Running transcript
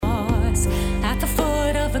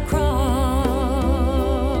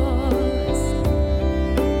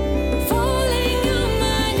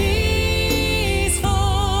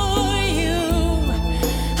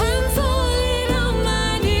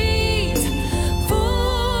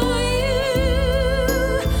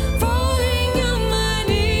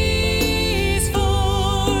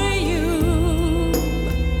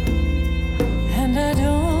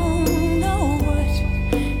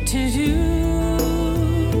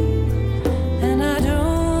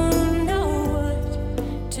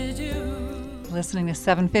listening to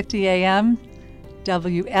 750 AM,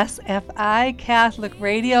 WSFI Catholic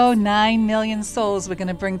Radio. 9 million souls we're going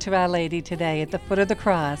to bring to Our Lady today at the foot of the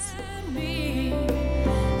cross. Lead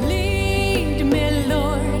me,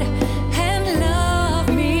 Lord, and love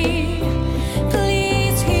me.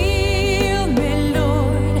 Please heal me,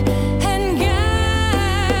 Lord, and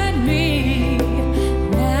guide me.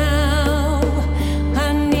 Now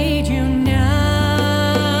I need you now.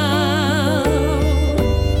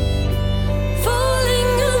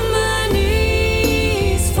 Falling on my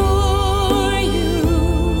knees for you.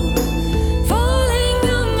 Falling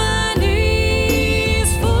on my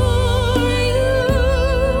knees for you.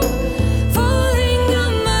 Falling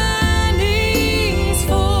on my knees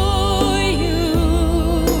for you.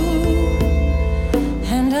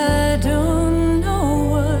 And I don't know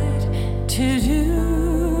what to do.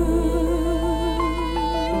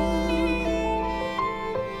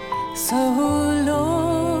 So,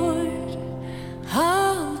 Lord,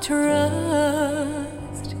 I'll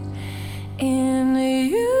trust in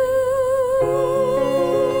you.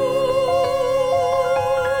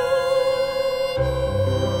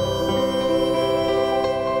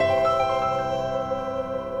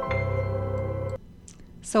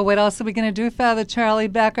 So what else are we going to do, Father Charlie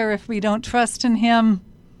Becker, if we don't trust in him?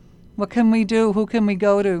 What can we do? Who can we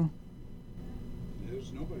go to?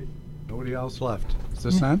 There's nobody else left. Is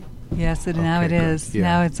this on? Yes, now it Okay, good. is. Yeah.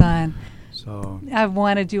 Now it's on. So I've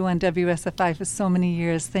wanted you on WSFI for so many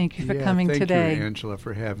years. Thank you for coming today. Thank you, Angela,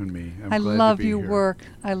 for having me. I'm I glad love to be your here. work.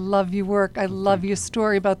 I love your work. I love your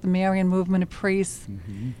story about the Marian movement of priests.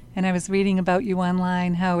 Mhm. And I was reading about you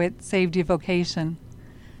online, how it saved your vocation.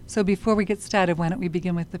 So before we get started, why don't we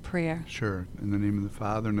begin with the prayer? Sure. In the name of the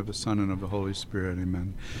Father, and of the Son, and of the Holy Spirit.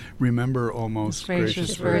 Amen. Remember, O most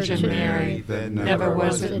gracious Virgin Mary, that never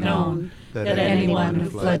was it known that anyone who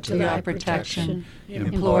fled to thy protection,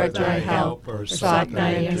 implored thy help, or sought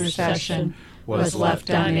thy intercession, was left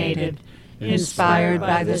unaided. Inspired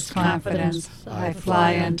by this confidence, I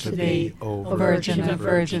fly unto thee, O Virgin of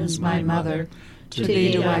Virgins, my Mother. To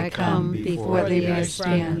thee do I come, before thee I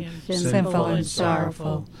stand, sinful and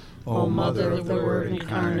sorrowful. O Mother of the Word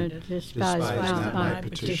incarnate, despise not my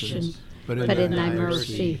petitions, but in thy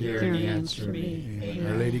mercy hear and answer me.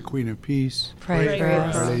 Our Lady Queen of Peace, Pray for Our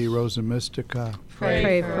us. Lady Rosa Mystica,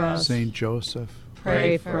 Pray for us. Saint Joseph,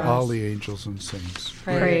 Pray for all us. the angels and saints.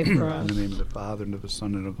 Pray for In us. the name of the Father, and of the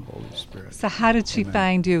Son, and of the Holy Spirit. So how did she Amen.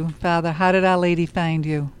 find you, Father? How did Our Lady find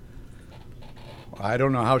you? I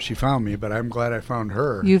don't know how she found me, but I'm glad I found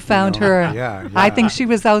her. You found know? her. Yeah, I yeah. think she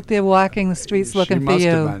was out there walking the streets looking she for must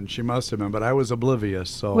you. Have been. She must have been, but I was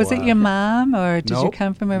oblivious. So Was it your mom, or did you nope,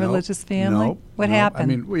 come from a nope, religious family? nope, What nope. happened? I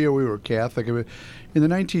mean, we were Catholic. In the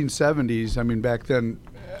 1970s, I mean, back then,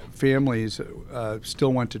 families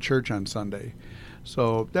still went to church on Sunday.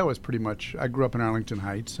 So that was pretty much, I grew up in Arlington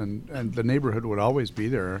Heights, and the neighborhood would always be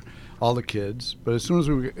there, all the kids. But as soon as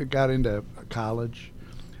we got into college,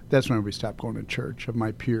 that's when we stopped going to church, of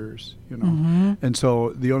my peers, you know. Mhm. And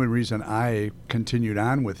so the only reason I continued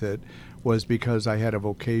on with it was because I had a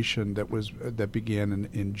vocation that began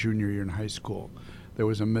in junior year in high school. There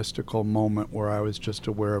was a mystical moment where I was just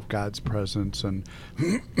aware of God's presence, and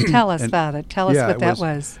Tell us, and- Father. Tell us yeah, what it that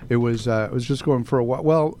was. It was just going for a while.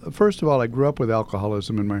 Well, first of all, I grew up with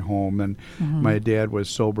alcoholism in my home, and Mhm. my dad was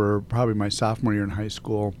sober probably my sophomore year in high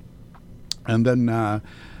school, and then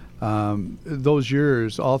those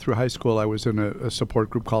years, all through high school, I was in a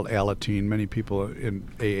support group called Alateen. Many people in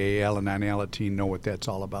AA, Al-Anon, Alateen know what that's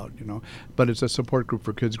all about, you know. But it's a support group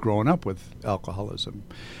for kids growing up with alcoholism.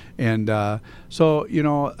 And so, you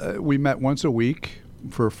know, we met once a week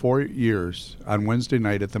for 4 years on Wednesday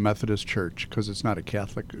night at the Methodist Church, because it's not a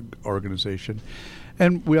Catholic organization.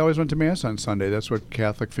 And we always went to Mass on Sunday. That's what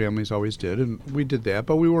Catholic families always did, and we did that.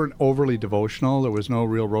 But we weren't overly devotional. There was no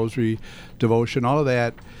real rosary devotion. All of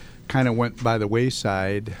that kind of went by the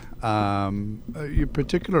wayside,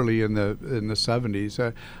 particularly in the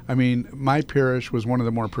 70s. I mean, my parish was one of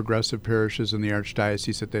the more progressive parishes in the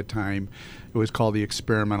Archdiocese at that time. It was called the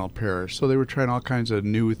Experimental Parish. So they were trying all kinds of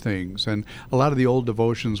new things, and a lot of the old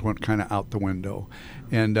devotions went kind of out the window.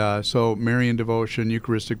 And so Marian devotion,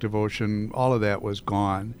 Eucharistic devotion, all of that was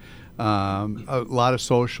gone. A lot of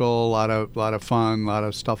social, a lot of fun, a lot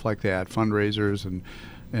of stuff like that, fundraisers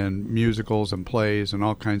and musicals and plays and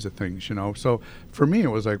all kinds of things, you know. So for me, it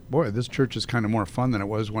was like, boy, this church is kind of more fun than it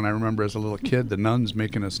was when I remember as a little kid, the nuns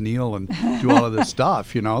making us kneel and do all of this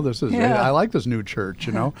stuff, you know. This is, Yeah. I like this new church,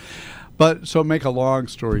 you know. But so make a long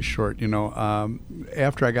story short, you know,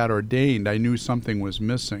 after I got ordained, I knew something was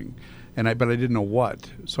missing. but I didn't know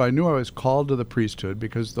what. So I knew I was called to the priesthood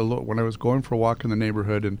because when I was going for a walk in the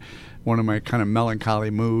neighborhood and one of my kind of melancholy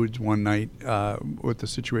moods one night with the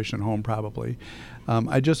situation at home probably,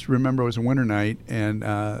 I just remember it was a winter night and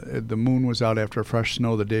the moon was out after a fresh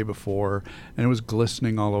snow the day before, and it was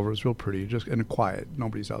glistening all over. It was real pretty, just and quiet.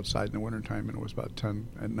 Nobody's outside in the wintertime, and it was about 10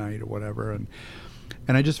 at night or whatever. And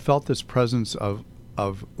I just felt this presence of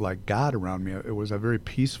like God around me. It was a very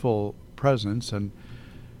peaceful presence, and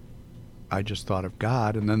I just thought of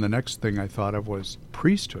God. And then the next thing I thought of was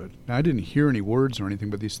priesthood. Now, I didn't hear any words or anything,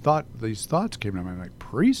 but these thoughts came to my mind, like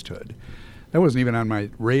priesthood. That wasn't even on my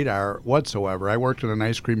radar whatsoever. I worked in an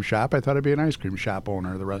ice cream shop. I thought I'd be an ice cream shop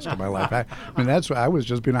owner the rest of my life. I mean, that's I was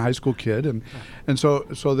just being a high school kid, and so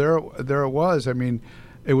there it was. I mean,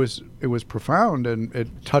 it was profound, and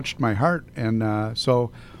it touched my heart. And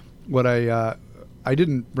so what I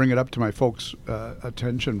didn't bring it up to my folks'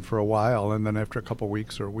 attention for a while, and then after a couple of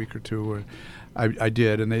weeks or a week or two, I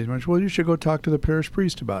did, and they mentioned, well, you should go talk to the parish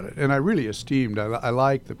priest about it. And I really I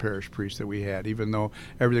liked the parish priest that we had, even though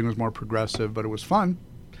everything was more progressive, but it was fun.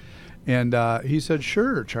 And he said,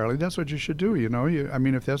 sure, Charlie, that's what you should do. I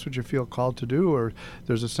mean, if that's what you feel called to do, or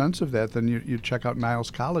there's a sense of that, then you check out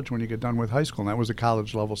Niles College when you get done with high school. And that was a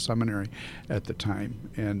college-level seminary at the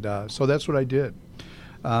time. And so that's what I did.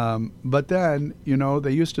 But then,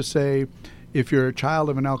 they used to say, if you're a child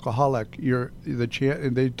of an alcoholic,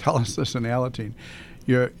 they tell us this in Alateen,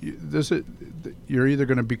 you're either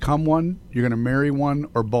going to become one, you're going to marry one,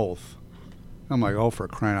 or both. I'm like, oh, for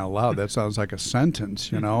crying out loud, that sounds like a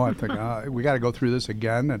sentence, I think, we got to go through this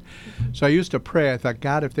again. And so I used to pray. I thought,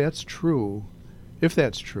 God, if that's true, I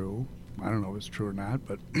don't know if it's true or not,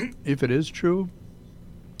 but if it is true,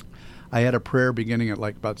 I had a prayer beginning at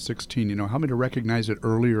like about 16, help me to recognize it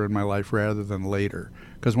earlier in my life rather than later.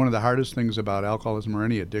 Because one of the hardest things about alcoholism or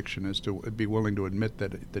any addiction is to be willing to admit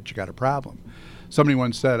that you got a problem. Somebody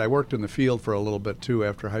once said, I worked in the field for a little bit too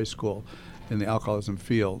after high school in the alcoholism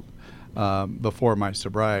field before my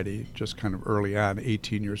sobriety, just kind of early on,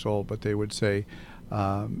 18 years old. But they would say,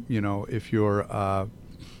 if you're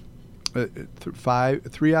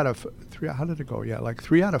three out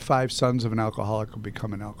of 5 sons of an alcoholic will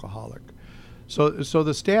become an alcoholic. So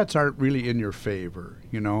the stats aren't really in your favor,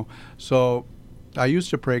 So I used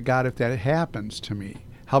to pray, God, if that happens to me,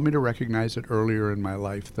 help me to recognize it earlier in my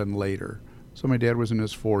life than later. So my dad was in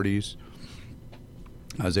his 40s.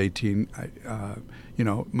 I was 18.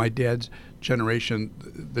 My dad's generation,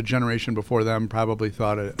 the generation before them probably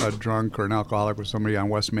thought a drunk or an alcoholic was somebody on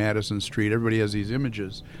West Madison Street. Everybody has these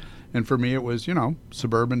images. And for me, it was,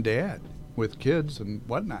 suburban dad with kids and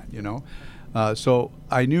whatnot, So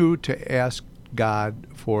I knew to ask God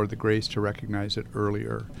for the grace to recognize it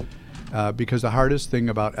earlier because the hardest thing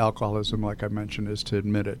about alcoholism, like I mentioned, is to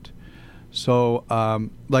admit it. So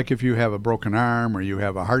like if you have a broken arm or you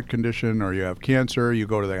have a heart condition or you have cancer, you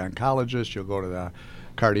go to the oncologist, you'll go to the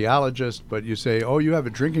cardiologist, but you say, oh, you have a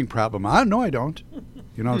drinking problem. No, I don't.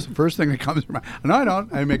 It's the first thing that comes to mind. No, I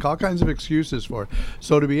don't. I make all kinds of excuses for it.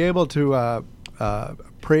 So to be able to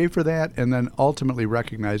pray for that and then ultimately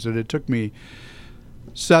recognize it, it took me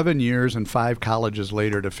 7 years and 5 colleges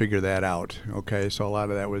later to figure that out. Okay, so a lot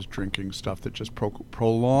of that was drinking stuff that just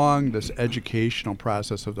prolonged this educational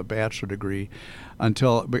process of the bachelor degree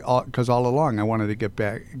because all along I wanted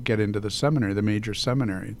to get into the seminary, the major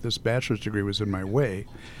seminary. This bachelor's degree was in my way.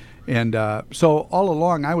 And so all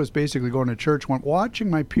along, I was basically going to church, watching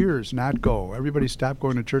my peers not go. Everybody stopped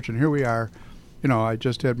going to church, and here we are. I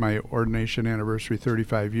just had my ordination anniversary,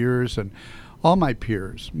 35 years, and all my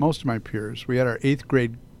peers, most of my peers, we had our 8th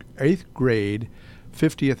grade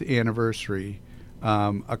 50th anniversary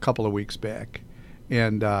a couple of weeks back.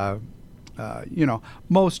 And,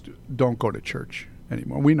 most don't go to church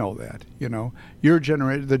anymore. We know that, Your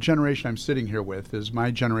generation, the generation I'm sitting here with is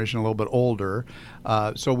my generation, a little bit older.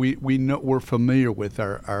 So we know, we're familiar with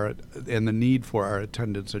our and the need for our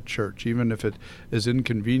attendance at church, even if it is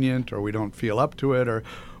inconvenient or we don't feel up to it, or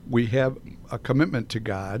we have a commitment to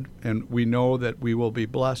God, and we know that we will be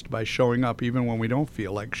blessed by showing up even when we don't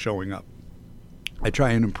feel like showing up. I try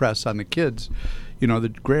and impress on the kids,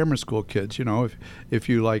 the grammar school kids, if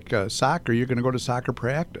you like soccer, you're going to go to soccer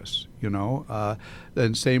practice,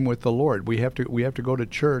 and same with the Lord. We have to go to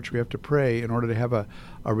church, we have to pray in order to have a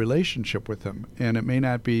relationship with Him. And it may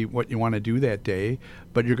not be what you want to do that day,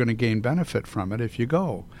 but you're going to gain benefit from it if you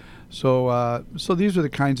go. So these are the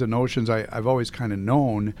kinds of notions I've always kind of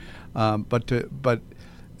known, but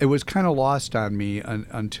it was kind of lost on me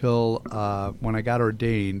until when I got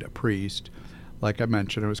ordained a priest. like I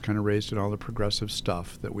mentioned, I was kind of raised in all the progressive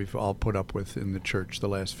stuff that we've all put up with in the church the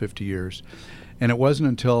last 50 years. And it wasn't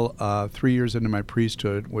until 3 years into my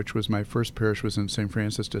priesthood, which was my first parish was in St.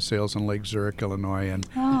 Francis de Sales in Lake Zurich, Illinois, and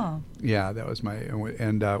yeah, that was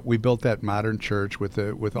and we built that modern church with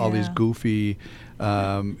all these goofy,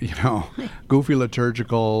 goofy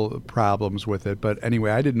liturgical problems with it. But anyway,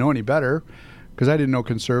 I didn't know any better, because I didn't know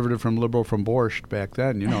conservative from liberal from borscht back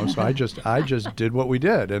then, So I just did what we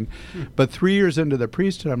did, but 3 years into the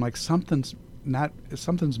priesthood, I'm like, something's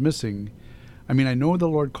missing. I mean, I know the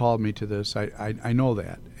Lord called me to this. I know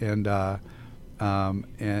that,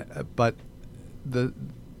 but the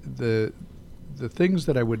things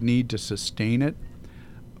that I would need to sustain it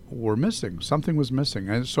were missing. Something was missing,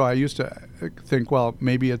 and so I used to think, well,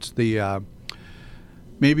 maybe it's the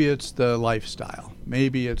lifestyle.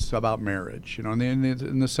 Maybe it's about marriage.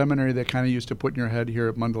 In the seminary, they kind of used to put in your head here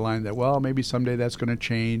at Mundelein that, well, maybe someday that's going to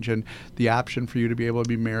change, and the option for you to be able to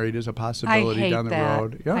be married is a possibility down the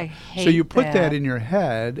road. Yeah. I hate so you put that. that in your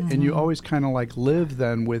head, and you always kind of like live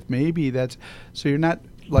then with maybe that's, so you're not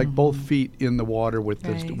like both feet in the water with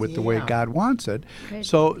the way God wants it. Right.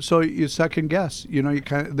 So you second guess. You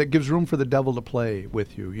kind of, that gives room for the devil to play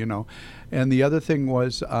with you. And the other thing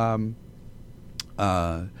was.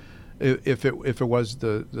 If it was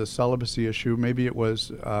the celibacy issue, maybe it was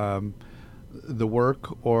the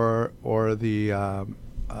work or the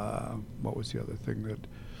what was the other thing that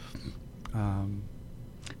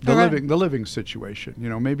the living situation.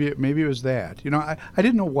 Maybe it was that. I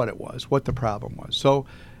didn't know what the problem was. So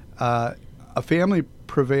a family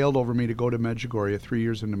prevailed over me to go to Medjugorje 3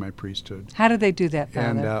 years into my priesthood. How did they do that,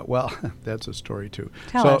 Father? And well, that's a story too.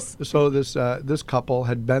 Tell us. So this couple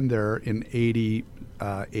had been there in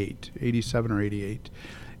 87 or 88,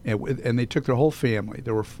 and they took their whole family.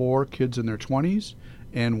 There were 4 kids in their 20s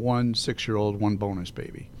and 1 6-year-old, 1 bonus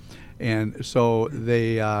baby, and so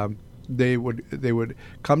they would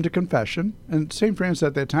come to confession. And St. Francis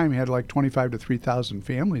at that time had like 25 to 3,000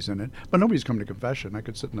 families in it, but nobody's come to confession. I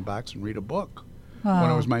could sit in the box and read a book.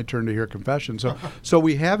 When it was my turn to hear confession. So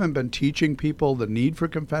we haven't been teaching people the need for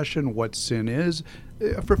confession, what sin is,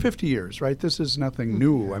 for 50 years, right? This is nothing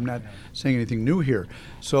new. I'm not saying anything new here.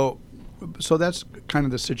 So that's kind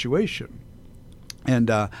of the situation.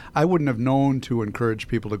 And I wouldn't have known to encourage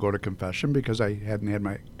people to go to confession because I hadn't had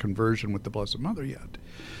my conversion with the Blessed Mother yet.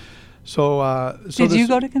 So did you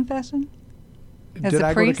go to confession? Did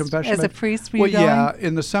I go to confession? As a priest, were you going? Yeah,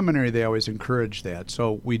 in the seminary they always encourage that,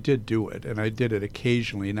 so we did do it, and I did it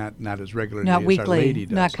occasionally, not as regularly Not as weekly, Our Lady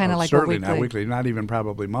does. not kind of like certainly a weekly. Not weekly, not even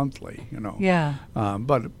probably monthly, Yeah.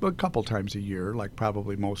 But a couple times a year, like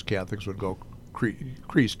probably most Catholics would go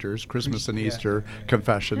Creasters, Christmas and Easter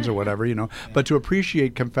confessions or whatever, But to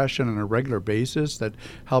appreciate confession on a regular basis, that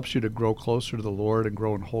helps you to grow closer to the Lord and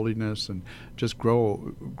grow in holiness and just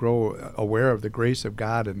grow aware of the grace of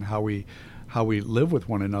God and how we live with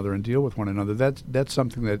one another and deal with one another. That's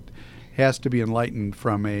something that has to be enlightened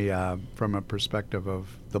from a perspective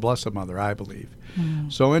of the Blessed Mother, I believe.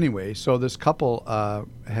 So anyway, this couple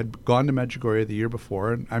had gone to Medjugorje the year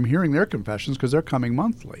before, and I'm hearing their confessions because they're coming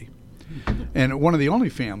monthly. And one of the only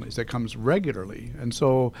families that comes regularly. And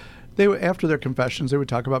so after their confessions, they would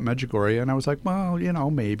talk about Medjugorje, and I was like, well,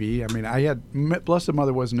 maybe. I mean, Blessed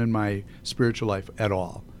Mother wasn't in my spiritual life at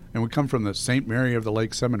all. And we come from the St. Mary of the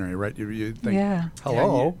Lake Seminary, right? You think,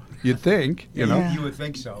 hello, you'd think, You would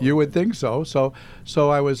think so. You would think so. So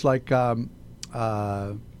I was like, in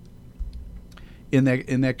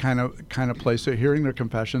that kind of place, so hearing their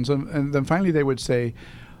confessions, and then finally they would say,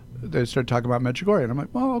 they started talking about Medjugorje, and I'm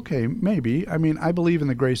like, well, okay, maybe. I mean, I believe in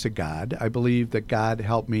the grace of God. I believe that God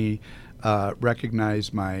helped me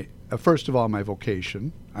recognize first of all, my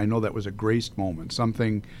vocation. I know that was a graced moment,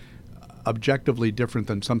 something objectively different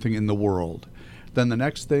than something in the world. Then the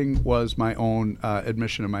next thing was my own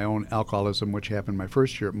admission of my own alcoholism, which happened my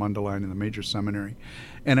first year at Mundelein in the major seminary.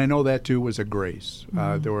 And I know that, too, was a grace.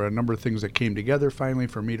 There were a number of things that came together finally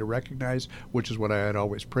for me to recognize, which is what I had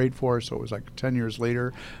always prayed for. So it was like 10 years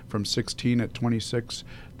later, from 16 at 26,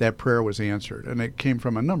 that prayer was answered. And it came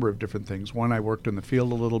from a number of different things. One, I worked in the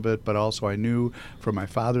field a little bit, but also I knew from my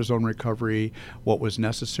father's own recovery what was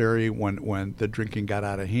necessary when the drinking got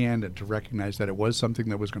out of hand, and to recognize that it was something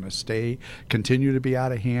that was going to continue to be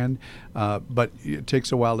out of hand. But it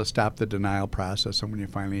takes a while to stop the denial process, and when you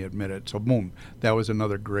finally admit it. So boom, that was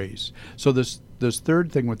another grace. So this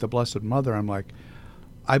third thing with the Blessed Mother, I'm like,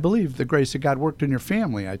 I believe the grace of God worked in your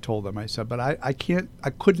family, I told them. I said, but I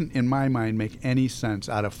couldn't in my mind make any sense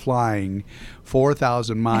out of flying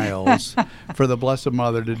 4,000 miles for the Blessed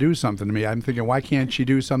Mother to do something to me. I'm thinking, why can't she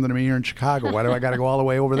do something to me here in Chicago? Why do I got to go all the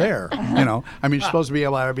way over there? You know, I mean, she's supposed to be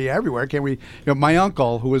able to be everywhere. Can't we? You know, my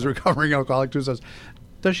uncle, who was a recovering alcoholic too, says,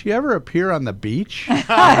 does she ever appear on the beach? You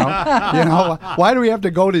know, why do we have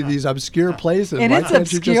to go to these obscure places? And why it's can't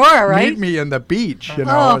obscure, you just right? meet me in the beach? You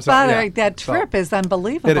know, Oh, Father, that trip is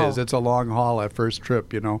unbelievable. It is. It's a long haul, that first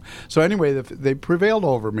trip, you know. So anyway, they prevailed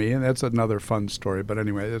over me, and that's another fun story. But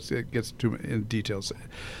anyway, it gets too in details.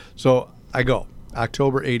 So I go,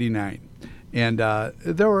 October '89. And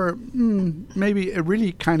there were maybe it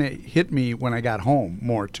really kind of hit me when I got home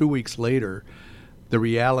more 2 weeks later, the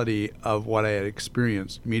reality of what I had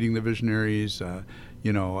experienced, meeting the visionaries,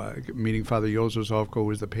 meeting Father Józef Zovko, who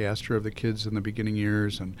was the pastor of the kids in the beginning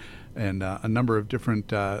years, and a number of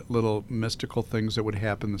different little mystical things that would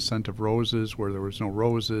happen, the scent of roses where there was no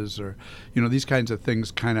roses, or, you know, these kinds of things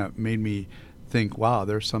kind of made me think, wow,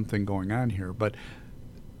 there's something going on here. But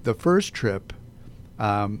the first trip,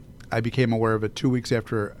 I became aware of it 2 weeks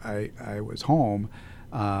after I was home,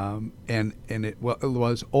 and it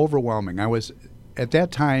was overwhelming. I was, at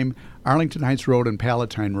that time, Arlington Heights Road and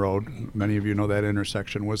Palatine Road, many of you know that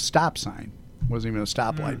intersection, was stop sign. It wasn't even a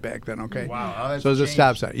stoplight back then, okay? Wow. So it was a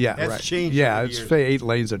stop sign. Yeah, that's right. changed. Yeah, it's 8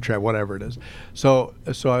 lanes of traffic, whatever it is. So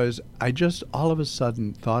I just all of a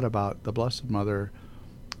sudden thought about the Blessed Mother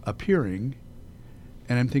appearing,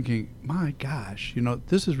 and I'm thinking, my gosh, you know,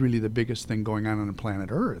 this is really the biggest thing going on the planet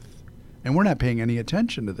Earth. And we're not paying any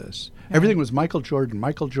attention to this. Right. Everything was Michael Jordan,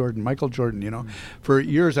 you know. For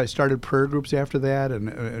years, I started prayer groups after that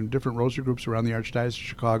and different rosary groups around the Archdiocese of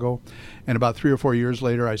Chicago. And about 3 or 4 years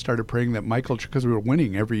later, I started praying that Michael, because we were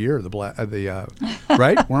winning every year,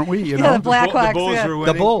 right? Weren't we? You know, the Blackhawks. The Bulls were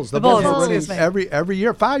winning. The Bulls were excuse winning me. every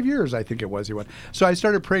year. 5 years, I think it was, he won. So I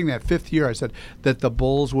started praying that 5th year. I said that the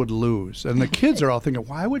Bulls would lose. And the kids are all thinking,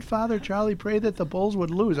 why would Father Charlie pray that the Bulls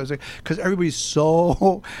would lose? I was like, because everybody's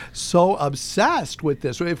so obsessed with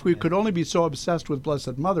this. If we could only be so obsessed with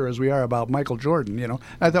Blessed Mother as we are about Michael Jordan, you know,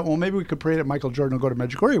 I thought, well, maybe we could pray that Michael Jordan will go to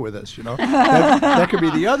Medjugorje with us, you know. that could be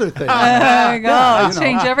the other thing. There you go. Yeah, you know,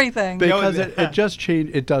 change everything. Because it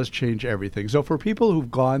does change everything. So for people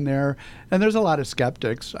who've gone there, and there's a lot of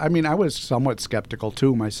skeptics. I mean, I was somewhat skeptical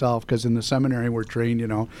too myself, because in the seminary we're trained, you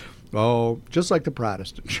know, just like the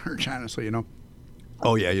Protestant church, honestly, you know.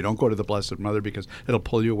 Oh, yeah, you don't go to the Blessed Mother because it'll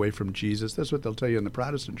pull you away from Jesus. That's what they'll tell you in the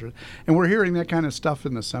Protestant church. And we're hearing that kind of stuff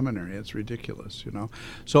in the seminary. It's ridiculous, you know.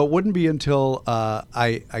 So it wouldn't be until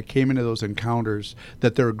I came into those encounters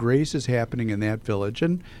that there are graces happening in that village.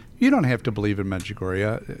 And you don't have to believe in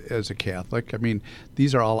Medjugorje as a Catholic. I mean,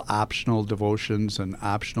 these are all optional devotions and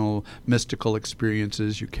optional mystical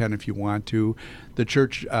experiences. You can if you want to. The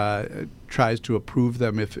church tries to approve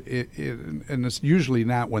them, and it's usually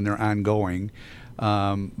not when they're ongoing.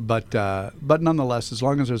 But nonetheless, as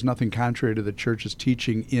long as there's nothing contrary to the church's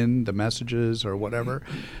teaching in the messages or whatever,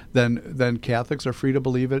 then Catholics are free to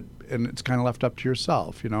believe it, and it's kind of left up to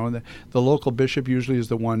yourself, you know. And the local bishop usually is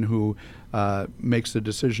the one who makes the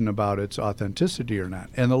decision about its authenticity or not.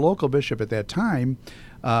 And the local bishop at that time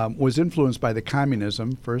was influenced by the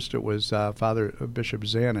communism. First it was Bishop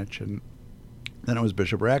Zanich, and then it was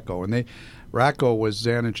Bishop Ratko. And Ratko was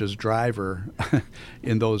Zanich's driver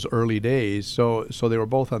in those early days, so they were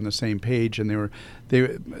both on the same page, and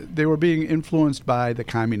they were being influenced by the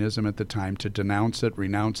communism at the time to denounce it,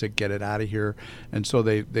 renounce it, get it out of here, and so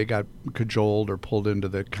they got cajoled or pulled into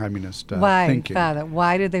the communist thinking. Father?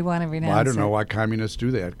 Why did they want to renounce it? Well, I don't know why communists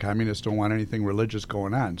do that. Communists don't want anything religious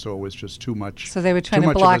going on, so it was just too much. So they were trying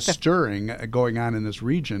to block of a stirring going on in this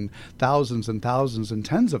region. Thousands and thousands and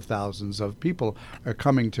tens of thousands of people are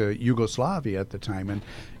coming to Yugoslavia at the time, and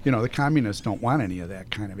you know the communists don't want any of that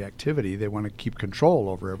kind of activity. They want to keep control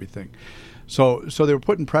over everything. So they were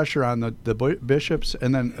putting pressure on the bishops,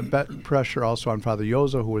 and then pressure also on Father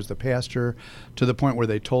Józef, who was the pastor, to the point where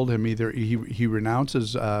they told him either he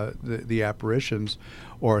renounces the apparitions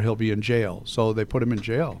or he'll be in jail. So they put him in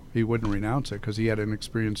jail. He wouldn't renounce it because he had an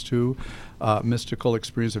experience too, mystical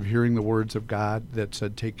experience of hearing the words of God that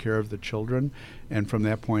said, take care of the children. And from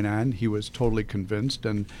that point on, he was totally convinced.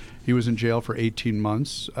 And he was in jail for 18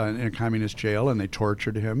 months in a communist jail, and they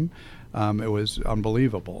tortured him. It was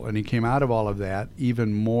unbelievable. And he came out of all of that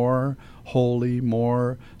even more holy,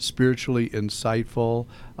 more spiritually insightful,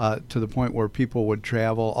 to the point where people would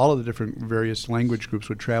travel, all of the different various language groups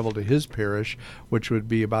would travel to his parish, which would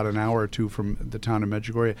be about an hour or two from the town of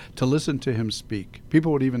Medjugorje, to listen to him speak.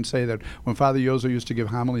 People would even say that when Father Yozo used to give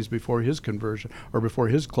homilies before his conversion or before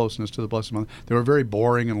his closeness to the Blessed Mother, they were very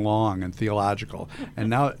boring and long and theological. And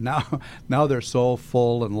now they're so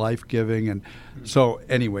full and life-giving. And so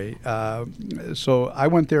anyway, so I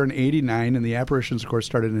went there in 89, and the apparitions, of course,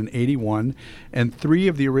 started in 81. And 3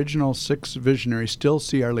 of the original 6 visionaries still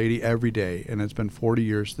see Our Lady every day, and it's been 40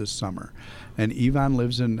 years this summer. And Ivan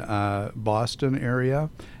lives in Boston area,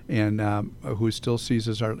 and who still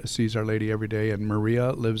sees Our Lady every day. And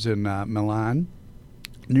Maria lives in Milan,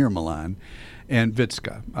 near Milan, and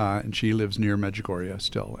Vitska, and she lives near Medjugorje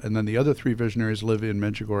still. And then the other 3 visionaries live in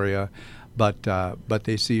Medjugorje, but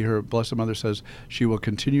they see her. Blessed Mother says she will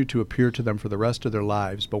continue to appear to them for the rest of their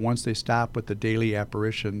lives. But once they stop with the daily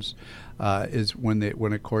apparitions, is when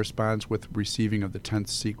it corresponds with receiving of the 10th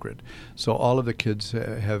secret. So all of the kids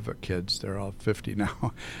have kids. They're all 50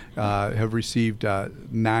 now. Have received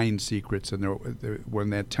 9 secrets, and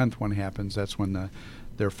when that 10th one happens, that's when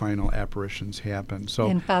their final apparitions happen. So,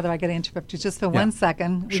 and Father, I got to interrupt you just for 1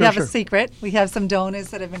 second. We Sure, have sure. a secret. We have some donors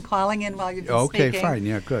that have been calling in while you've been speaking. Okay, fine.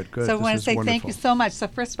 Yeah, good. So I want to say thank wonderful. you so much. So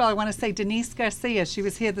first of all, I want to say Denise Garcia. She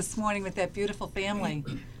was here this morning with that beautiful family.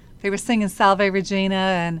 They were singing Salve Regina,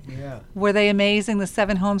 and were they amazing? The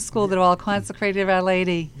 7 homeschooled that are all consecrated to Our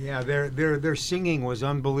Lady. Yeah, their singing was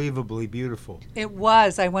unbelievably beautiful. It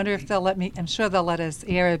was. I wonder if they'll let me. I'm sure they'll let us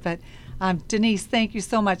air it. But Denise, thank you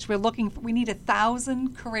so much. We need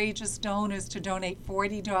 1,000 courageous donors to donate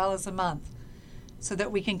 $40 a month, so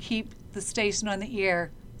that we can keep the station on the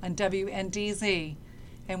air on WNDZ.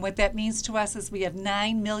 And what that means to us is we have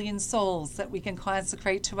 9 million souls that we can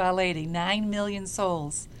consecrate to Our Lady. 9 million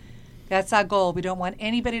souls. That's our goal. We don't want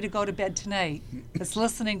anybody to go to bed tonight that's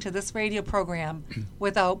listening to this radio program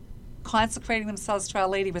without consecrating themselves to Our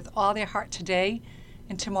Lady with all their heart today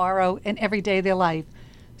and tomorrow and every day of their life.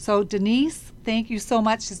 So Denise, thank you so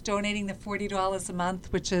much. She's donating the $40 a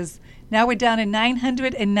month, which is, now we're down to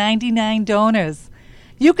 999 donors.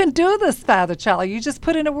 You can do this, Father Charlie. You just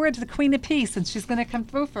put in a word to the Queen of Peace, and she's going to come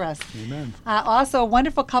through for us. Amen. Also, a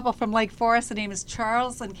wonderful couple from Lake Forest. Their name is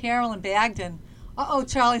Charles and Carolyn Bagden.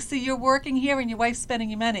 Charlie, see, you're working here and your wife's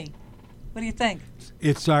spending your money. What do you think?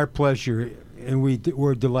 It's our pleasure, and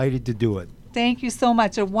we're delighted to do it. Thank you so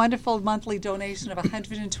much. A wonderful monthly donation of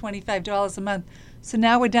 $125 a month. So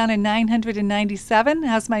now we're down to 997.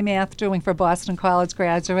 How's my math doing for Boston College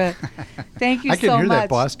graduate? Thank you so much. I can hear that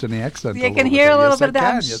Boston accent. You can hear a little bit of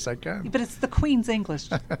that. Yes, I can. But it's the Queen's English.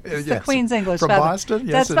 It's Yes. the Queen's English. From Father. Boston?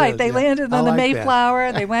 Yes, That's right. is, They yeah. landed I on the like that.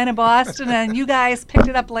 Mayflower. They went to Boston, and you guys picked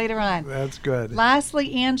it up later on. That's good.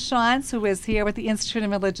 Lastly, Ann Shantz, who is here with the Institute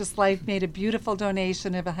of Religious Life, made a beautiful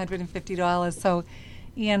donation of $150. So,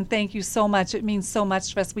 Ann, thank you so much. It means so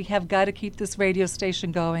much to us. We have got to keep this radio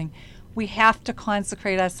station going. We have to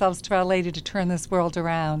consecrate ourselves to Our Lady to turn this world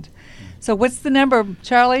around. So what's the number,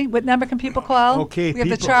 Charlie? What number can people call? Okay, we have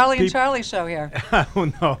the Charlie and Charlie show here.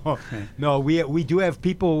 Oh, no. We do have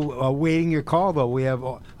people waiting your call, though. We have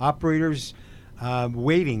operators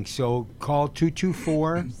waiting. So call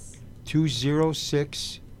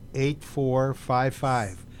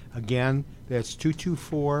 224-206-8455. Again, that's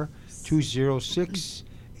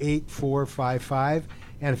 224-206-8455.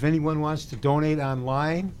 And if anyone wants to donate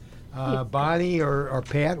online, Bonnie or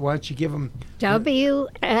Pat, why don't you give them...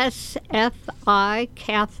 WSFI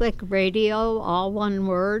Catholic Radio, all one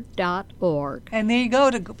word, .org. And there you go.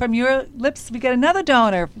 From your lips, we get another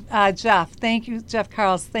donor, Jeff. Thank you, Jeff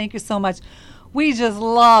Carls. Thank you so much. We just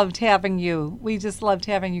loved having you. We just loved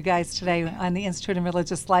having you guys today on the Institute of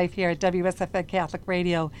Religious Life here at WSFI Catholic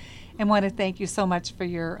Radio. And want to thank you so much for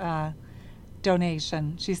your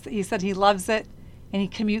donation. He said he loves it. And he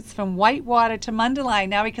commutes from Whitewater to Mundelein.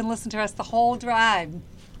 Now he can listen to us the whole drive.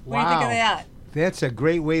 What do you think of that? That's a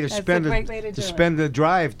great way to spend the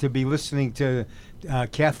drive, to be listening to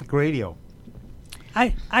Catholic radio.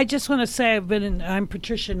 I just want to say I'm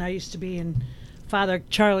Patricia, and I used to be in Father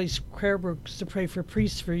Charlie's prayer groups to pray for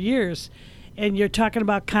priests for years. And you're talking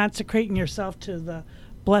about consecrating yourself to the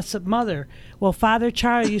Blessed Mother. Well, Father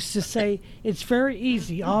Charlie used to say, it's very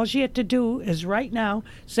easy. All you have to do is right now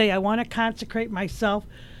say, I want to consecrate myself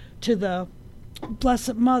to the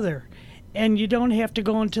Blessed Mother. And you don't have to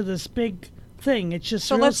go into this big thing. It's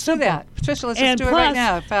just real simple. Do that. Patricia, let's and just do plus, it right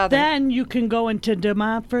now, Father. Then you can go into De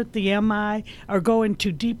Montfort, the MI, or go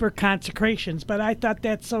into deeper consecrations. But I thought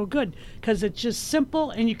that's so good because it's just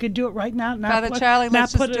simple and you can do it right now. Father Charlie,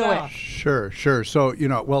 let's just do it. Sure. So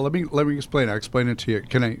let me explain. I'll explain it to you.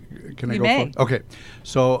 Can I go may. for it? Okay.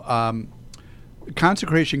 So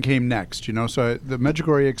consecration came next, So the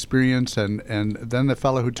Medjugorje experience, and then the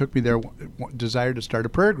fellow who took me there desired to start a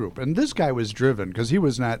prayer group. And this guy was driven because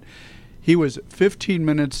he was 15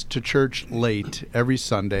 minutes to church late every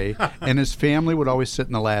Sunday, and his family would always sit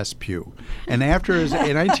in the last pew. And after his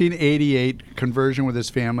 1988 conversion with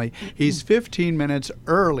his family, he's 15 minutes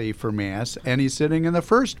early for Mass, and he's sitting in the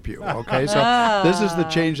first pew. Okay, so this is the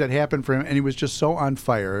change that happened for him, and he was just so on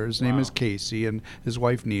fire. His name is Casey, and his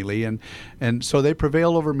wife Neely, and so they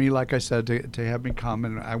prevailed over me, like I said, to have me come,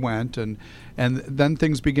 and I went, and then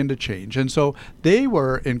things begin to change. And so they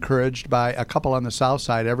were encouraged by a couple on the south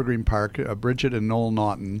side, Evergreen Park, Bridget and Noel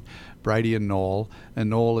Naughton, Bridie and Noel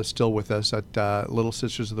is still with us at Little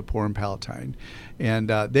Sisters of the Poor in Palatine. And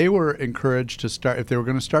they were encouraged to start, if they were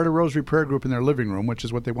going to start a rosary prayer group in their living room, which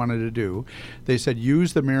is what they wanted to do, they said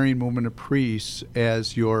use the Marian Movement of Priests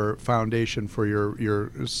as your foundation for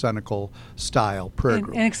your Senecal style prayer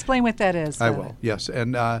group. And explain what that is. I will, yes.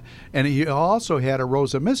 And he also had a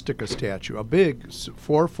Rosa Mystica statue, a big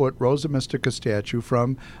 4-foot Rosa Mystica statue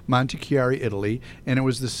from Montechiari, Italy, and it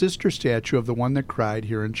was the sister statue of the one that cried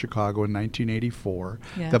here in Chicago in 1984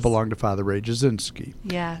 that belonged to Father Ray Jasinski.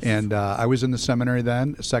 Yes. And I was in the seminary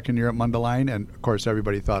then, second year at Mundelein, and of course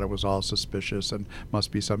everybody thought it was all suspicious and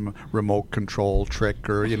must be some remote control trick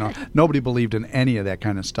or, nobody believed in any of that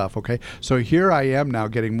kind of stuff, okay? So here I am now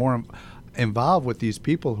getting more involved with these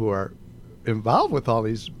people who are involved with all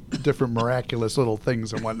these different miraculous little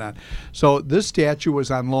things and whatnot. So this statue was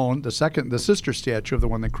on loan. The sister statue of the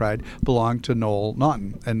one that cried belonged to Noel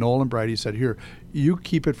Naughton. And Noel and Bridie said, here, you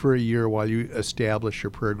keep it for a year while you establish your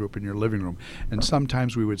prayer group in your living room. And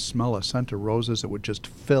sometimes we would smell a scent of roses that would just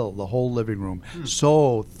fill the whole living room,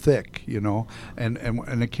 so thick,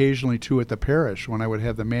 and occasionally too at the parish when I would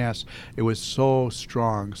have the Mass, it was so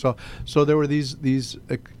strong. So there were these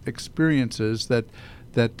experiences that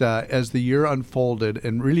as the year unfolded,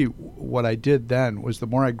 and really what I did then was the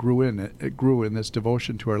more I grew in this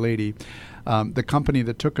devotion to Our Lady, the company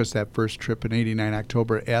that took us that first trip in '89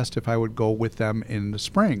 October asked if I would go with them in the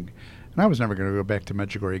spring. And I was never going to go back to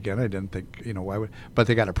Medjugorje again. I didn't think, why would, but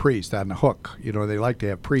they got a priest on the hook. They like to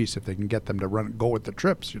have priests if they can get them to go with the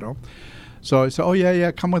trips, So I said, oh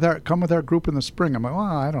yeah, come with our group in the spring. I'm like, well,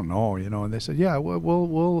 I don't know, And they said, yeah,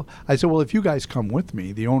 we'll. I said, well, if you guys come with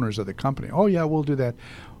me, the owners of the company, oh yeah, we'll do that.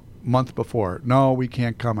 Month before, no, we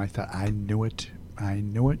can't come. I thought, I knew it,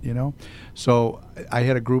 So I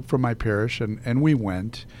had a group from my parish, and we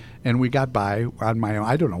went, and we got by on my own.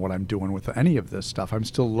 I don't know what I'm doing with any of this stuff. I'm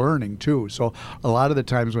still learning too. So a lot of the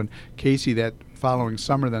times when Casey that following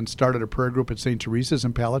summer then started a prayer group at St. Teresa's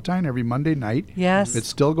in Palatine every Monday night. Yes. It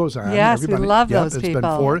still goes on. Yes, we love those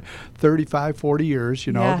people. It's been 35, 40 years,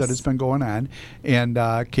 that it's been going on. And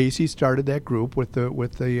Casey started that group with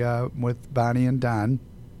Bonnie and Don.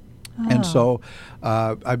 Oh. And so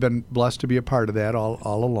I've been blessed to be a part of that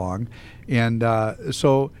all along. And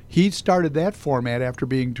so he started that format after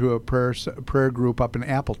being to a prayer group up in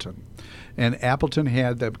Appleton. And Appleton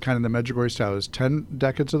had the Medjugorje style. It was 10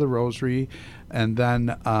 decades of the Rosary, and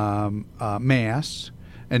then Mass.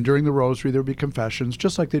 And during the Rosary, there would be confessions,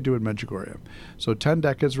 just like they do in Medjugorje. So 10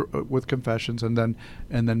 decades with confessions, and then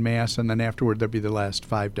Mass, and then afterward there'd be the last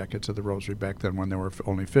 5 decades of the Rosary back then when there were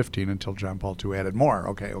only 15 until John Paul II added more.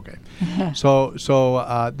 Okay. So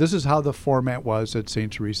this is how the format was at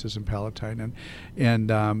St. Teresa's in Palatine.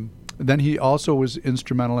 And then he also was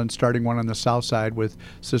instrumental in starting one on the south side with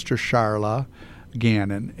Sister Charla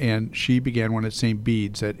Gannon, and she began one at St.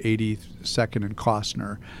 Bede's at 82nd and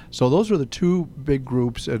Costner. So those were the two big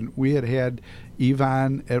groups, and we had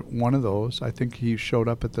Ivan at one of those. I think he showed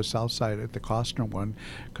up at the south side at the Costner one,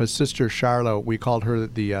 because Sister Charla, we called her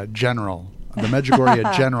the general, the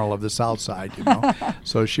Medjugorje general of the south side,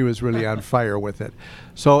 So she was really on fire with it.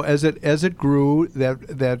 So as it grew,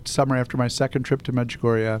 that summer after my second trip to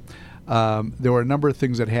Medjugorje, there were a number of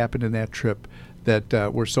things that happened in that trip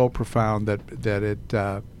that were so profound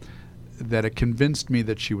that it convinced me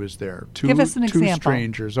that she was there. Give us an example. Two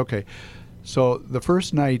strangers. Okay, so the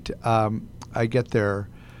first night I get there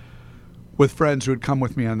with friends who had come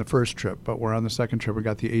with me on the first trip, but we're on the second trip. We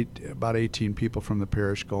got about 18 people from the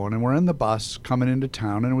parish going, and we're in the bus coming into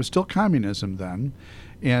town, and it was still communism then.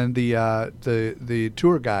 And the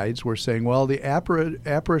tour guides were saying, well, the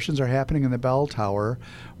apparitions are happening in the bell tower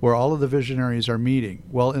where all of the visionaries are meeting.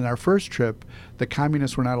 Well, in our first trip, the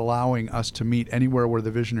communists were not allowing us to meet anywhere where the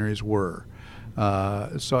visionaries were.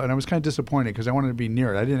 And I was kind of disappointed because I wanted to be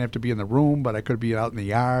near it. I didn't have to be in the room, but I could be out in the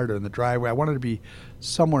yard or in the driveway. I wanted to be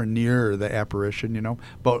somewhere near the apparition,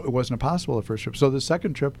 but it wasn't possible the first trip. So the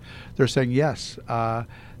second trip, they're saying, yes,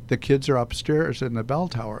 the kids are upstairs in the bell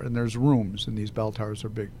tower, and there's rooms, and these bell towers are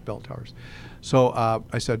big bell towers. So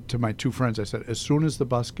I said to my two friends, I said, as soon as the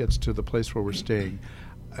bus gets to the place where we're staying,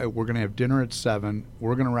 we're going to have dinner at 7.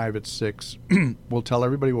 We're going to arrive at 6. We'll tell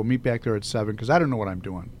everybody we'll meet back there at 7, because I don't know what I'm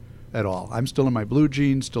doing at all. I'm still in my blue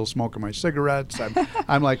jeans, still smoking my cigarettes.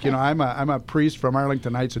 I'm like, I'm a priest from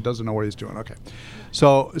Arlington Heights who doesn't know what he's doing. Okay.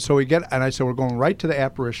 So we get, and I said, we're going right to the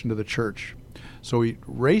apparition to the church. So we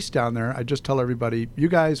race down there. I just tell everybody, you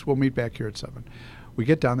guys, we'll meet back here at 7. We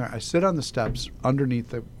get down there. I sit on the steps underneath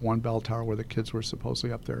the one bell tower where the kids were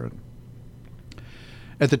supposedly up there. And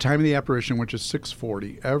at the time of the apparition, which is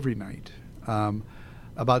 6:40 every night,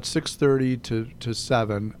 about 6:30 to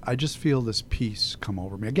 7, I just feel this peace come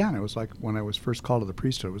over me. Again, it was like when I was first called to the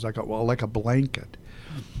priesthood. It was like a blanket.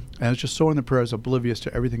 And I was just so in the prayer, I was oblivious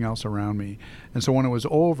to everything else around me. And so when it was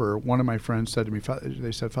over, one of my friends said to me,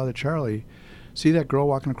 they said, Father Charlie, see that girl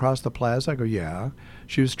walking across the plaza? I go, yeah.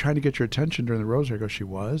 She was trying to get your attention during the rosary. I go, she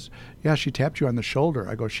was? Yeah, she tapped you on the shoulder.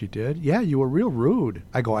 I go, she did? Yeah, you were real rude.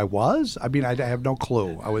 I go, I was? I mean, I have no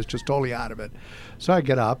clue. I was just totally out of it. So I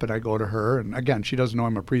get up and I go to her. And again, she doesn't know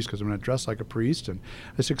I'm a priest because I'm going to dress like a priest. And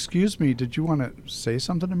I said, excuse me, did you want to say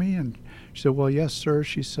something to me? And she said, well, yes, sir.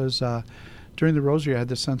 She says, during the rosary, I had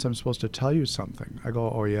the sense I'm supposed to tell you something. I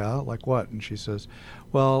go, oh, yeah? Like what? And she says,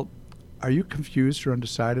 well, are you confused or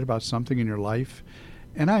undecided about something in your life?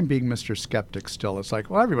 And I'm being Mr. Skeptic still. It's like,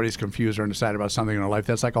 well, everybody's confused or undecided about something in their life.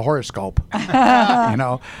 That's like a horoscope,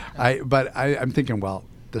 But I'm thinking, well,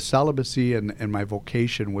 the celibacy and my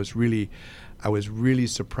vocation was really, I was really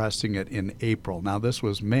suppressing it in April. Now, this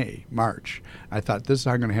was March. I thought, this is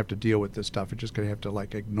how I'm going to have to deal with this stuff. I'm just going to have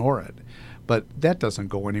to, ignore it. But that doesn't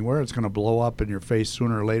go anywhere. It's going to blow up in your face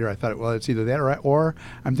sooner or later. I thought, well, it's either that or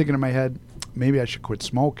I'm thinking in my head, maybe I should quit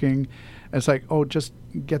smoking. And it's like, oh, just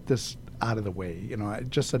get this out of the way. I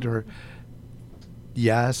just said to her,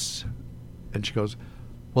 yes. And she goes,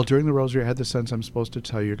 well, during the rosary, I had the sense I'm supposed to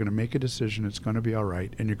tell you, you're going to make a decision. It's going to be all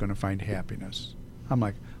right. And you're going to find happiness. I'm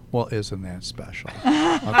like, well, isn't that special?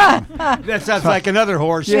 That sounds like another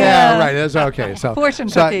horse. Yeah, right. That's okay. So, Fortune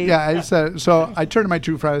cookie. So I turned to my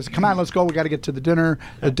two friends. Come on, let's go. We got to get to the dinner.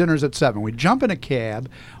 The dinner's at 7. We jump in a cab.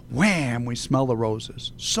 Wham! We smell the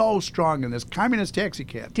roses. So strong in this communist taxi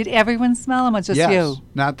cab. Did everyone smell them or just yes, you?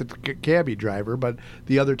 Not the cabbie driver, but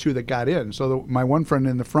the other two that got in. So my one friend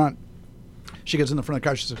in the front, she gets in the front of the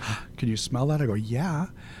car. She says, can you smell that? I go, yeah.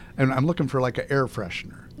 And I'm looking for like an air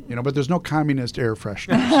freshener. But there's no communist air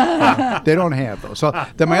fresheners. They don't have those. So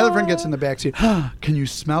then my other friend gets in the back seat. Can you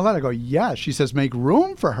smell that? I go, yes. She says, make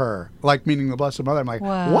room for her. Like, meaning the Blessed Mother. I'm like,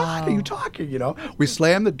 wow. What are you talking? We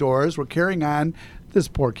slam the doors. We're carrying on. This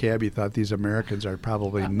poor cabbie thought these Americans are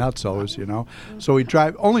probably nutsos, So we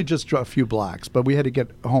drive only just a few blocks, but we had to get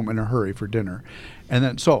home in a hurry for dinner. And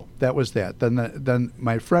then, so that was that. Then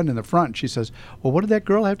my friend in the front, she says, well, what did that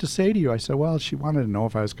girl have to say to you? I said, well, she wanted to know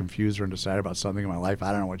if I was confused or undecided about something in my life.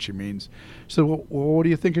 I don't know what she means. She said, well, what do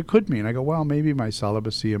you think it could mean? I go, well, maybe my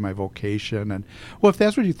celibacy and my vocation. And, well, if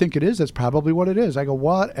that's what you think it is, that's probably what it is. I go,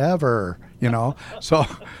 whatever, So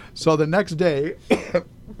the next day,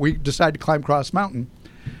 we decided to climb Cross Mountain.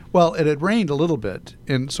 Well, it had rained a little bit,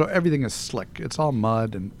 and so everything is slick. It's all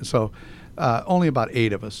mud, and so only about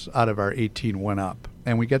 8 of us out of our 18 went up.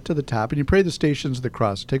 And we get to the top, and you pray the Stations of the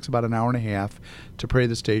Cross. It takes about an hour and a half to pray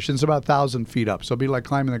the stations, about 1,000 feet up. So it'd be like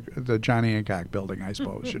climbing the John Hancock building, I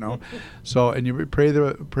suppose, So, and you pray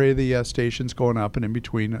the stations going up, and in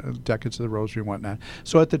between decades of the rosary and whatnot.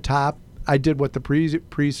 So at the top, I did what the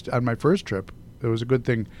priest on my first trip. It was a good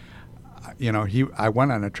thing. I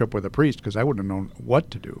went on a trip with a priest because I wouldn't have known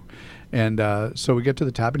what to do. And so we get to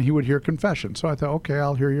the top, and he would hear confessions. So I thought, okay,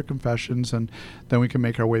 I'll hear your confessions, and then we can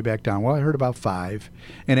make our way back down. Well, I heard about 5.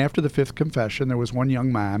 And after the 5th confession, there was one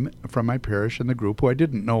young mom from my parish in the group who I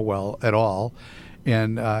didn't know well at all.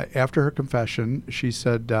 And after her confession, she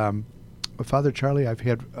said, Father Charlie, I've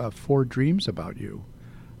had 4 dreams about you.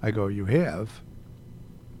 I go, you have?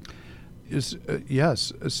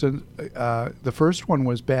 Yes. So, the first one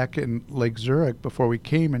was back in Lake Zurich before we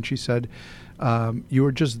came, and she said, you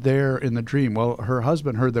were just there in the dream. Well, her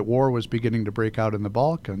husband heard that war was beginning to break out in the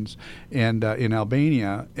Balkans and in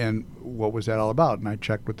Albania, and what was that all about? And I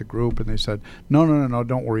checked with the group, and they said, no,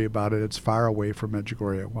 don't worry about it. It's far away from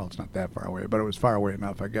Medjugorje. Well, it's not that far away, but it was far away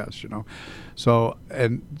enough, I guess, So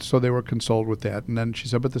they were consoled with that. And then she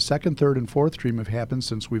said, but the 2nd, 3rd, and 4th dream have happened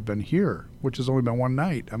since we've been here, which has only been one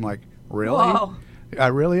night. I'm like, really? Whoa.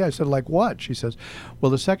 I said, like what? She says, well,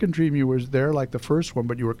 the 2nd dream you were there like the first one,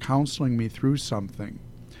 but you were counseling me through something.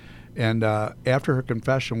 And after her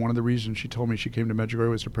confession, one of the reasons she told me she came to Medjugorje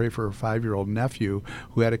was to pray for her 5-year-old nephew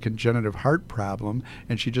who had a congenital heart problem,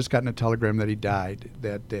 and she just gotten a telegram that he died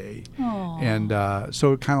that day. Aw. And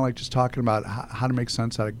so kind of like just talking about how to make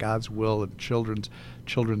sense out of God's will and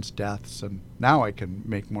children's deaths. And now I can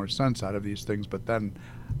make more sense out of these things, but then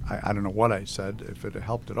I don't know what I said, if it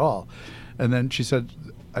helped at all. And then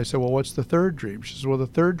I said, well, what's the third dream? She says, well, the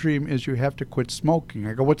third dream is you have to quit smoking.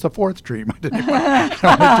 I go, what's the fourth dream? I didn't want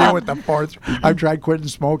to deal with the fourth. I've tried quitting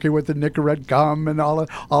smoking with the Nicorette gum and all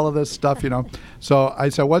of this stuff, So I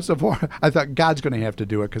said, what's the fourth? I thought God's going to have to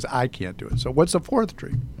do it because I can't do it. So what's the fourth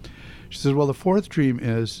dream? She says, well, the fourth dream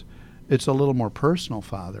is it's a little more personal,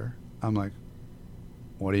 Father. I'm like,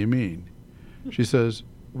 what do you mean? She says,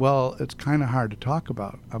 well, it's kind of hard to talk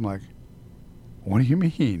about. I'm like, what do you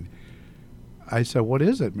mean? I said, what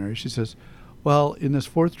is it, Mary? She says, well, in this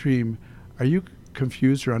fourth dream, are you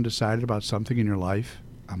confused or undecided about something in your life?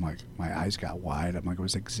 I'm like, my eyes got wide. I'm like, it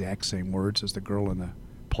was the exact same words as the girl in the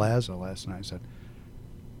plaza last night. I said,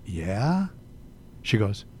 yeah? She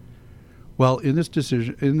goes, well, in this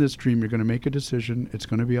dream, you're going to make a decision. It's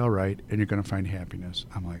going to be all right, and you're going to find happiness.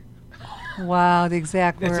 I'm like, Wow, the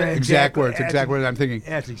exact words. Exact words. I'm thinking,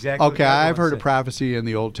 That's exactly okay, what I've heard said. a prophecy in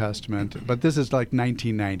the Old Testament, but this is like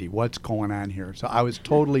 1990. What's going on here? So I was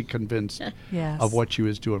totally convinced Yes. of what she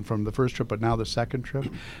was doing from the first trip, but now the second trip.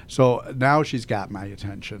 So now she's got my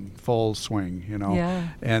attention, full swing, Yeah.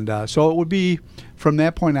 And so it would be from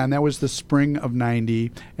that point on. That was the spring of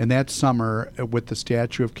 '90, and that summer with the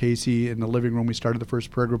statue of Casey in the living room, we started the first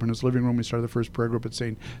prayer group. In his living room, we started the first prayer group at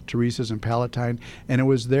St. Teresa's in Palatine, and it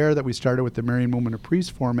was there that we started with the Marian Movement of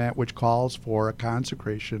Priests format, which calls for a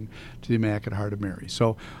consecration to the Immaculate Heart of Mary.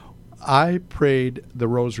 So I prayed the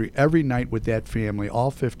rosary every night with that family,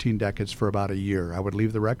 all 15 decades, for about a year. I would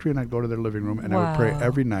leave the rectory and I'd go to their living room and I would pray Wow.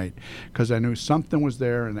 every night because I knew something was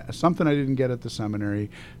there and something I didn't get at the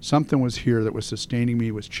seminary. Something was here that was sustaining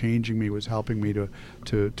me, was changing me, was helping me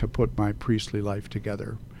to put my priestly life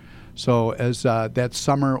together. So as that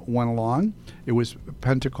summer went along, it was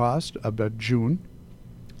Pentecost, about June,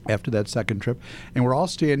 after that second trip, and we're all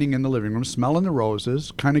standing in the living room smelling the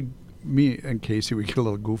roses, kind of me and Casey, we get a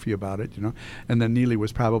little goofy about it, and then Neely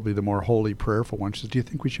was probably the more holy, prayerful one. She says, do you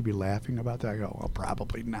think we should be laughing about that? I go, well,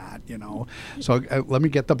 probably not, So let me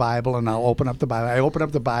get the Bible, and I'll open up the Bible. I open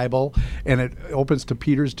up the Bible, and it opens to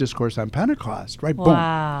Peter's discourse on Pentecost, right?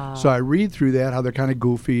 Wow. Boom. So I read through that, how they're kind of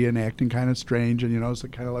goofy and acting kind of strange, and, so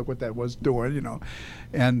kind of like what that was doing,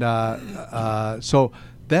 And so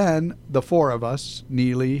then the four of us,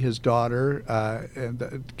 Neely, his daughter,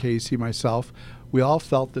 and Casey, myself, we all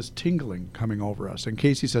felt this tingling coming over us. And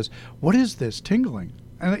Casey says, what is this tingling?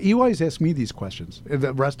 And he always asks me these questions,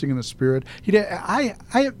 the resting in the Spirit.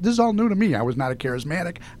 This is all new to me. I was not a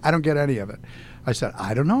charismatic. I don't get any of it. I said,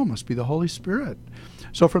 I don't know. It must be the Holy Spirit.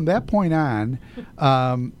 So from that point on,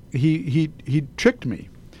 he tricked me.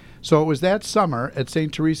 So it was that summer at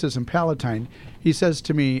St. Teresa's in Palatine. He says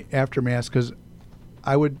to me after Mass, because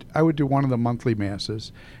I would do one of the monthly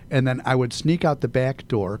masses, and then I would sneak out the back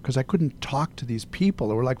door because I couldn't talk to these people.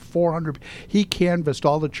 There were like 400. He canvassed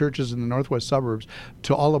all the churches in the northwest suburbs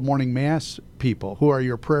to all the morning mass people who are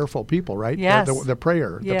your prayerful people, right? Yes. The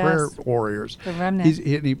prayer warriors. The remnant.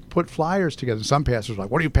 He put flyers together. Some pastors were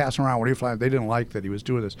like, what are you passing around? What are you flying? They didn't like that he was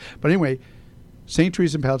doing this. But anyway, St.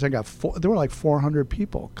 Teresa in Palatine there were like 400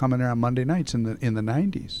 people coming there on Monday nights in the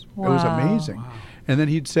 90s. Wow. It was amazing. And then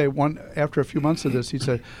he'd say, after a few months of this, he'd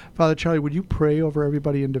say, Father Charlie, would you pray over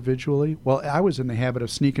everybody individually? Well, I was in the habit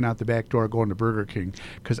of sneaking out the back door going to Burger King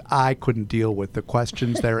because I couldn't deal with the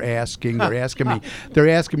questions they're asking. They're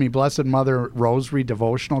asking me Blessed Mother Rosary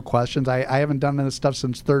devotional questions. I haven't done this stuff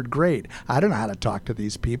since third grade. I don't know how to talk to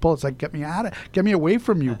these people. It's like, get me away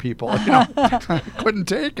from you people. I couldn't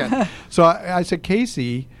take it. So I said,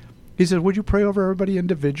 Casey, he said, would you pray over everybody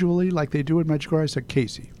individually like they do in Medjugorje? I said,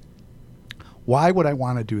 Casey, why would I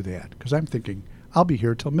want to do that? Because I'm thinking, I'll be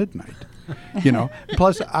here till midnight.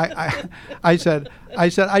 Plus, I said,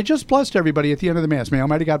 I just blessed everybody at the end of the Mass. May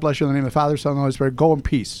Almighty God bless you in the name of the Father, Son, and the Holy Spirit. Go in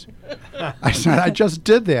peace. I said, I just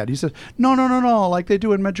did that. He said, no, like they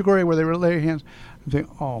do in Medjugorje where they lay hands. I'm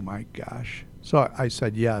thinking, oh my gosh. So I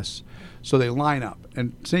said yes. So they line up,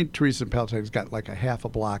 and St. Teresa in Palatine's got like a half a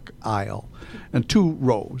block aisle and 2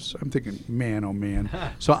 rows. I'm thinking, man, oh man.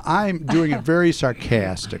 So I'm doing it very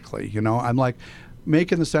sarcastically, I'm like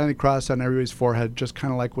making the sign of the cross on everybody's forehead, just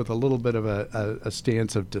kind of like with a little bit of a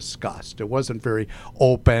stance of disgust. It wasn't very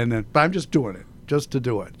open, but I'm just doing it, just to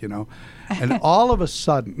do it, And all of a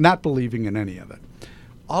sudden, not believing in any of it,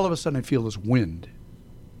 all of a sudden I feel this wind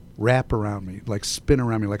wrap around me, like spin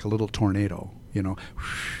around me like a little tornado,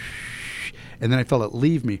 and then I felt it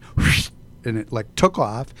leave me, and it like took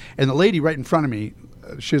off. And the lady right in front of me,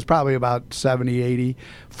 she was probably about 70, 80,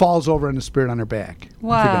 falls over in the spirit on her back.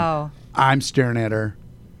 Wow. I'm staring at her.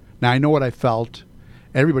 Now I know what I felt.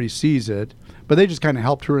 Everybody sees it. But they just kind of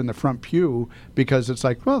helped her in the front pew because it's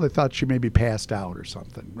like, well, they thought she maybe passed out or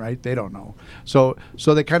something, right? They don't know. So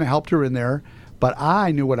they kind of helped her in there. But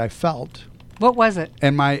I knew what I felt. What was it?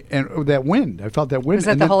 And that wind. I felt that wind. Was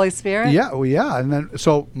that the Holy Spirit? Yeah, well, yeah. And then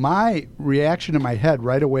so my reaction in my head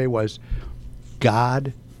right away was,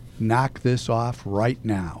 God, knock this off right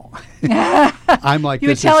now. I'm like, you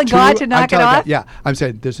were this telling is God to knock it off? Yeah, I'm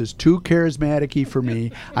saying this is too charismatic-y for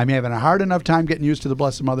me. I'm having a hard enough time getting used to the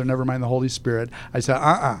Blessed Mother, never mind the Holy Spirit. I said,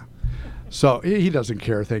 So he doesn't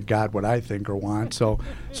care, thank God, what I think or want. So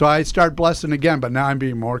I start blessing again, but now I'm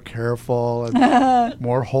being more careful and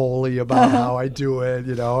more holy about how I do it,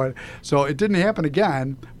 you know. And so it didn't happen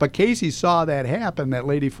again, but Casey saw that happen, that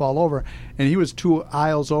lady fall over, and he was 2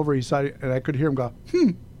 aisles over. He saw it, and I could hear him go,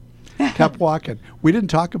 kept walking. We didn't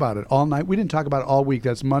talk about it all night. We didn't talk about it all week.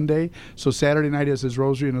 That's Monday. So Saturday night he has his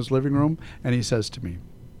rosary in his living room, and he says to me,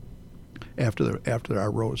 after our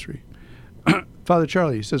rosary, Father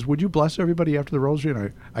Charlie, he says, would you bless everybody after the rosary?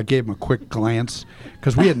 And I gave him a quick glance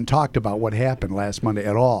because we hadn't talked about what happened last Monday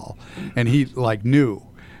at all. And he like knew.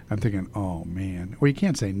 I'm thinking, oh, man. Well, you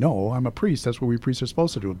can't say no. I'm a priest. That's what we priests are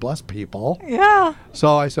supposed to do, bless people. Yeah.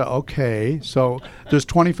 So I said, okay. So there's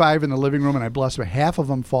 25 in the living room, and I bless them. Half of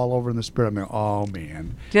them fall over in the spirit. I'm like, oh,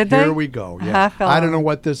 man. Did they? Here we go. Yeah. I don't know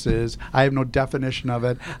what this is. I have no definition of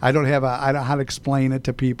it. I don't know how to explain it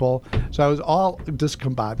to people. So I was all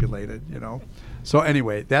discombobulated, you know. So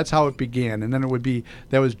anyway, that's how it began. And then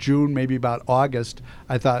that was June, maybe about August.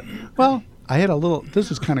 I thought, well, this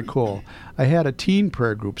is kind of cool. I had a teen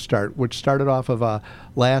prayer group which started off of a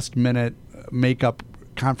last-minute makeup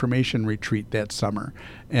confirmation retreat that summer.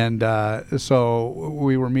 And so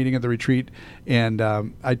we were meeting at the retreat, and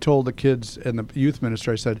I told the kids and the youth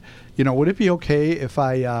minister, I said, would it be okay if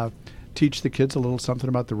I teach the kids a little something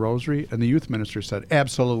about the rosary? And the youth minister said,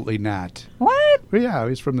 absolutely not. What? Well, yeah,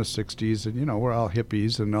 he's from the 60s, and, we're all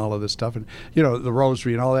hippies and all of this stuff. And, the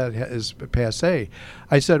rosary and all that is passé.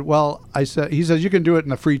 I said, he says, you can do it in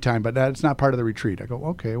the free time, but that's not part of the retreat. I go,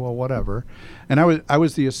 okay, well, whatever. And I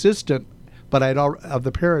was the assistant of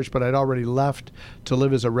the parish, but I'd already left to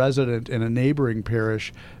live as a resident in a neighboring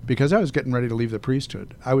parish because I was getting ready to leave the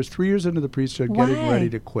priesthood. I was 3 years into the priesthood, getting ready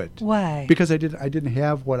to quit. Why? Because I didn't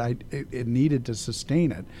have what it needed to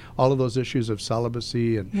sustain it. All of those issues of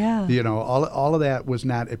celibacy and all of that was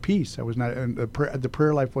not at peace. I was not, and the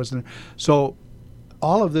prayer life wasn't. So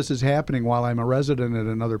all of this is happening while I'm a resident in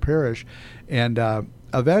another parish, and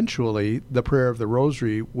eventually the prayer of the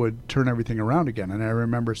rosary would turn everything around again. And I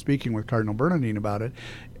remember speaking with Cardinal Bernardine about it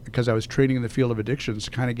because I was training in the field of addictions,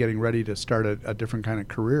 kind of getting ready to start a different kind of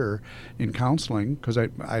career in counseling because I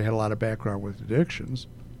had a lot of background with addictions.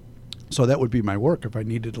 So that would be my work if I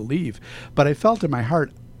needed to leave. But I felt in my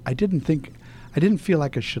heart, I didn't feel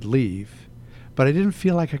like I should leave, but I didn't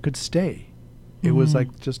feel like I could stay. It was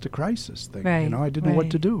like just a crisis thing. Right, I didn't know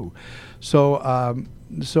what to do. So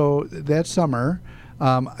so that summer,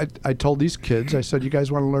 I told these kids, I said, you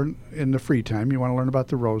guys want to learn in the free time, you want to learn about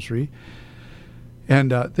the rosary?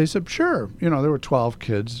 And they said, sure. There were 12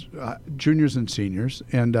 kids, juniors and seniors.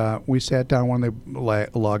 And we sat down in one of the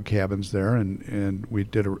log cabins there, and we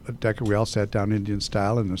did a deck. We all sat down Indian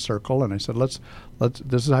style in a circle. And I said, let's.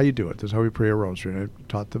 This is how you do it. This is how we pray a rosary. And I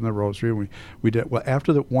taught them the rosary. And we did, well,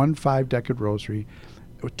 after the 5-decade rosary,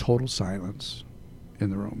 it was total silence in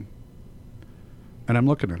the room. And I'm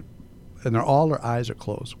looking at it. And all their eyes are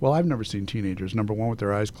closed. Well, I've never seen teenagers, number one, with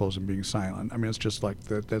their eyes closed and being silent. I mean, it's just like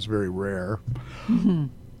that's very rare. Mm-hmm.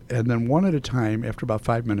 And then one at a time, after about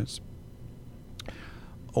 5 minutes,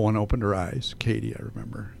 one opened her eyes, Katie, I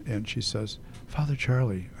remember, and she says, Father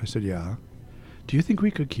Charlie. I said, yeah. Do you think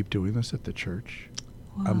we could keep doing this at the church?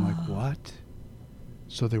 Wow. I'm like, what?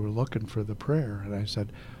 So they were looking for the prayer, and I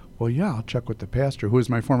said, well, yeah, I'll check with the pastor, who is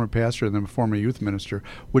my former pastor and then former youth minister,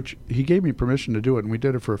 which he gave me permission to do it, and we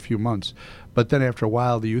did it for a few months. But then after a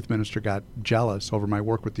while, the youth minister got jealous over my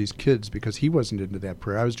work with these kids because he wasn't into that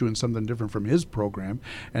prayer. I was doing something different from his program,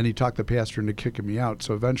 and he talked the pastor into kicking me out.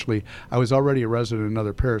 So eventually, I was already a resident in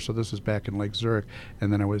another parish, so this was back in Lake Zurich,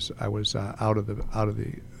 and then I was out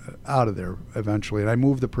of there eventually. And I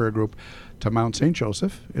moved the prayer group to Mount St.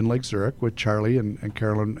 Joseph in Lake Zurich with Charlie and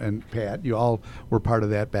Carolyn and Pat. You all were part of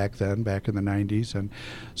that back then, back in the 90s. And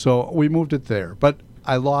so we moved it there. But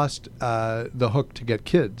I lost the hook to get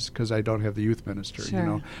kids because I don't have the youth minister,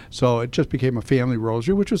 Sure. So it just became a family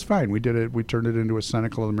rosary, which was fine. We did it. We turned it into a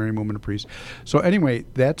cenacle of the Mary Movement of Priests. So anyway,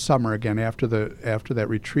 that summer again, after that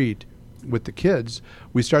retreat, with the kids,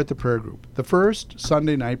 we start the prayer group. The first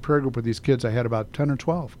Sunday night prayer group with these kids, I had about 10 or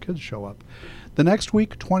 12 kids show up. The next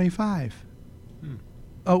week, 25.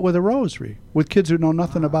 With a rosary, with kids who know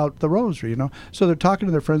nothing about the rosary, So they're talking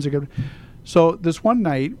to their friends. So this one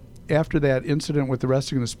night, after that incident with the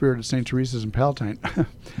resting of the Spirit at St. Teresa's in Palatine,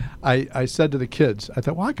 I said to the kids, I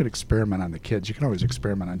thought, well, I could experiment on the kids. You can always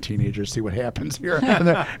experiment on teenagers, see what happens here.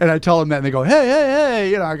 And I tell them that, and they go,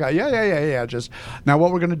 hey. I go, yeah. Just now,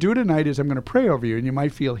 what we're going to do tonight is I'm going to pray over you, and you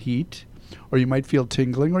might feel heat, or you might feel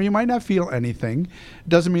tingling, or you might not feel anything. It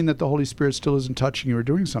doesn't mean that the Holy Spirit still isn't touching you or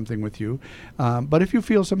doing something with you. But if you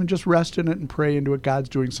feel something, just rest in it and pray into it. God's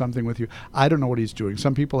doing something with you. I don't know what he's doing.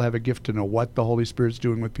 Some people have a gift to know what the Holy Spirit's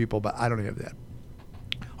doing with people, but I don't have that.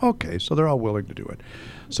 Okay, so they're all willing to do it.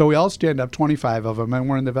 So we all stand up, 25 of them, and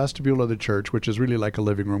we're in the vestibule of the church, which is really like a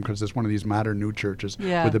living room because it's one of these modern new churches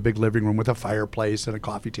with a big living room with a fireplace and a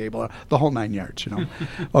coffee table, the whole 9 yards,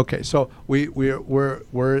 Okay, so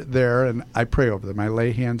we're there, and I pray over them. I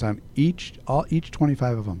lay hands on each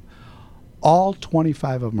 25 of them. All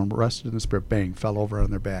 25 of them rested in the Spirit. Bang, fell over on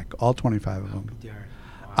their back. All 25 of them. Wow.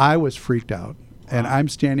 I was freaked out, and I'm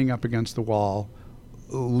standing up against the wall,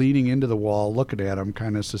 leaning into the wall, looking at them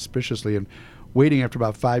kind of suspiciously, and waiting. After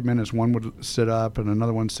about 5 minutes, one would sit up, and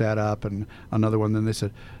another one sat up, and another one. Then they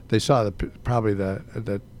said they saw probably the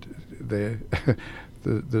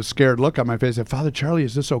scared look on my face. They said, Father Charlie,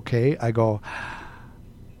 is this okay? I go,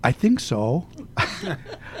 I think so.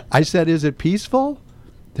 I said, is it peaceful?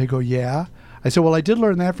 They go, yeah. I said, well, I did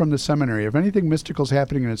learn that from the seminary. If anything mystical is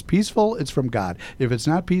happening and it's peaceful, it's from God. If it's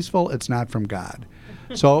not peaceful, it's not from God.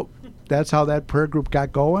 So that's how that prayer group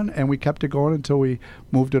got going, and we kept it going until we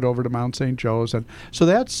moved it over to Mount St. Joe's. And so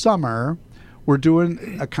that summer, we're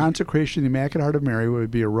doing a consecration of the Immaculate Heart of Mary. It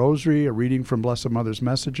would be a rosary, a reading from Blessed Mother's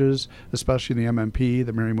messages, especially the MMP,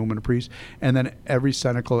 the Mary Movement of Priests, and then every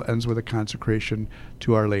cenacle ends with a consecration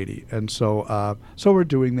to Our Lady. And so we're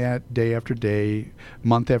doing that day after day,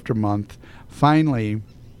 month after month. Finally,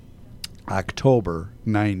 October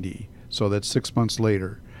 90, so that's 6 months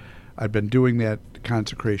later, I'd been doing that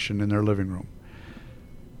consecration in their living room.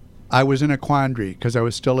 I was in a quandary because I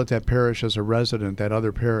was still at that parish as a resident, that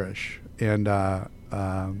other parish, and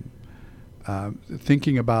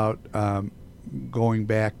thinking about going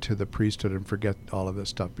back to the priesthood and forget all of this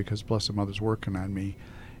stuff because Blessed Mother's working on me.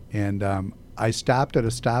 And I stopped at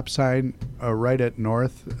a stop sign right at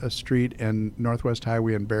North Street and Northwest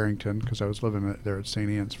Highway in Barrington because I was living there at St.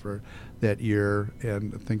 Anne's for that year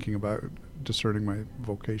and thinking about discerning my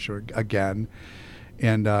vocation again.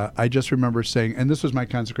 And I just remember saying, and this was my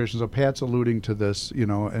consecration, so Pat's alluding to this,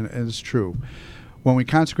 and it's true. When we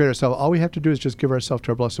consecrate ourselves, all we have to do is just give ourselves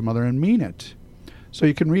to our Blessed Mother and mean it. So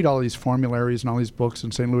you can read all these formularies and all these books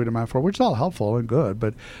in St. Louis de Montfort, which is all helpful and good,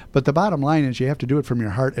 but the bottom line is you have to do it from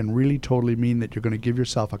your heart and really totally mean that you're going to give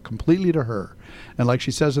yourself completely to her. And like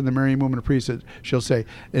she says in the Mary Movement of Priests, she'll say,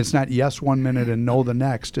 it's not yes 1 minute and no the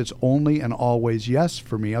next. It's only and always yes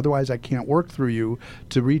for me. Otherwise, I can't work through you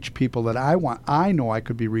to reach people that I want. I know I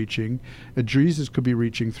could be reaching, Jesus could be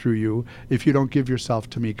reaching through you if you don't give yourself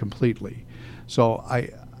to me completely. So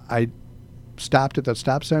I stopped at that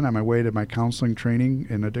stop sign on my way to my counseling training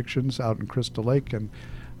in addictions out in Crystal Lake, and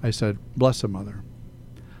I said, Blessed Mother,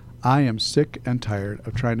 I am sick and tired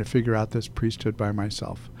of trying to figure out this priesthood by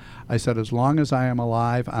myself. I said, as long as I am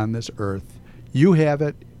alive on this earth, you have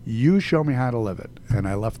it, you show me how to live it. And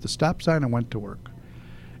I left the stop sign and went to work.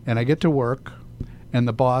 And I get to work, and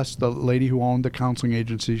the boss, the lady who owned the counseling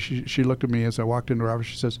agency, she looked at me as I walked into her office.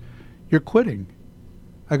 She says, you're quitting.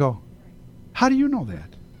 I go, how do you know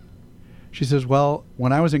that? She says, well,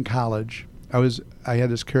 when I was in college, I had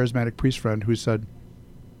this charismatic priest friend who said,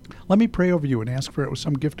 let me pray over you and ask for it with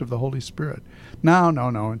some gift of the Holy Spirit. No.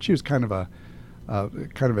 And she was kind of a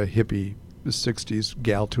hippie, 60s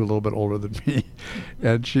gal too, a little bit older than me.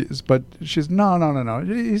 And she's no.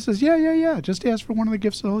 He says, yeah. Just ask for one of the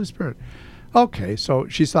gifts of the Holy Spirit. Okay, so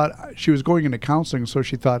she thought she was going into counseling, so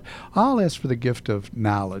she thought, I'll ask for the gift of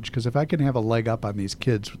knowledge, because if I can have a leg up on these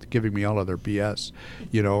kids with giving me all of their BS,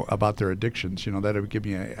 about their addictions, that would give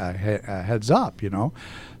me a heads up,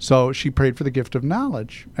 So she prayed for the gift of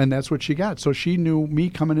knowledge, and that's what she got. So she knew me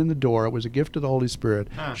coming in the door. It was a gift of the Holy Spirit.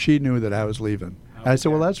 She knew that I was leaving. And I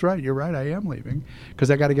said, well, that's right. You're right. I am leaving because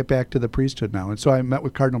I got to get back to the priesthood now. And so I met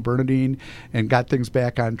with Cardinal Bernardine and got things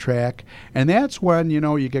back on track. And that's when,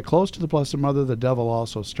 you get close to the Blessed Mother, the devil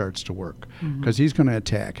also starts to work because he's going to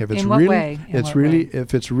attack. If it's In what really, way?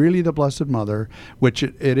 if it's really the Blessed Mother, which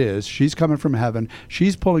it is, she's coming from heaven.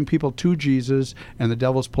 She's pulling people to Jesus, and the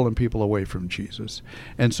devil's pulling people away from Jesus.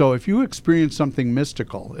 And so if you experience something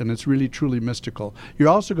mystical, and it's really truly mystical, you're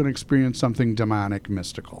also going to experience something demonic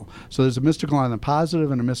mystical. So there's a mystical on the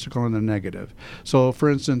positive and a mystical on the negative. So, for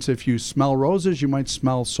instance, if you smell roses, you might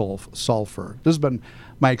smell sulfur. This has been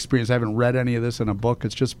my experience. I haven't read any of this in a book.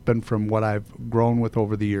 It's just been from what I've grown with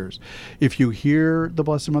over the years. If you hear the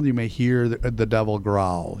Blessed Mother, you may hear the devil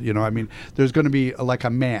growl. There's going to be like a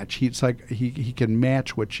match. It's like he can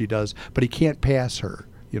match what she does, but he can't pass her.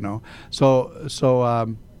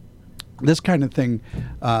 So this kind of thing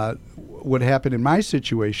would happen in my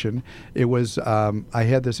situation. It was I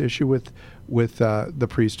had this issue with the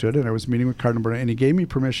priesthood, and I was meeting with Cardinal Bernard, and he gave me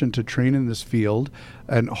permission to train in this field,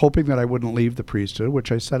 and hoping that I wouldn't leave the priesthood,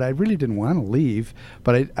 which I said I really didn't want to leave,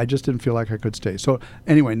 but I just didn't feel like I could stay. So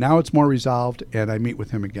anyway, now it's more resolved, and I meet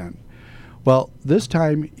with him again. Well, this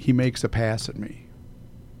time he makes a pass at me.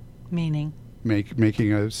 Meaning?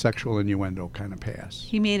 Making a sexual innuendo kind of pass.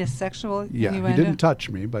 He made a sexual innuendo? He didn't touch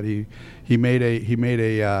me, but he made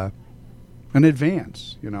an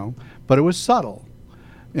advance, but it was subtle.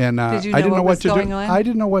 And Did you know I didn't know what was to going do. on? I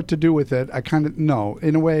didn't know what to do with it. I kind of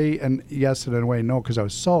in a way, and yes, and in a way, no, because I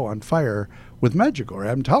was so on fire with Medjugorje.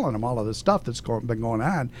 I'm telling him all of this stuff that's been going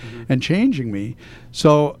on and changing me.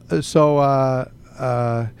 So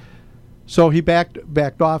he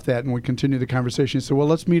backed off that, and we continued the conversation. He said, well,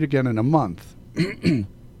 let's meet again in a month.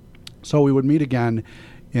 So we would meet again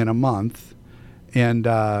in a month, and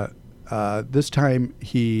this time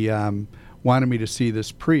he wanted me to see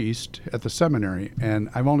this priest at the seminary. And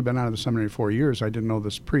I've only been out of the seminary 4 years. I didn't know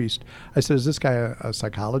this priest. I said, is this guy a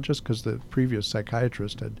psychologist? Because the previous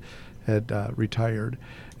psychiatrist had retired.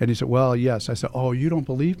 And he said, well, yes. I said, oh, you don't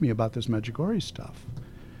believe me about this Medjugorje stuff?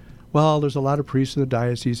 Well, there's a lot of priests in the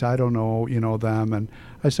diocese. I don't know, them. And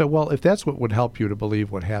I said, well, if that's what would help you to believe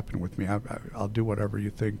what happened with me, I'll do whatever you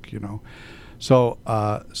think, So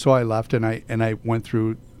I left, and I went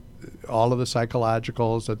through all of the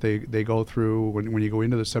psychologicals that they go through when you go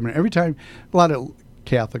into the seminary. Every time, a lot of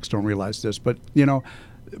Catholics don't realize this, but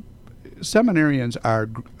seminarians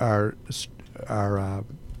are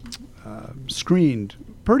screened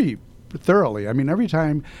pretty thoroughly. I mean, every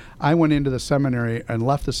time I went into the seminary and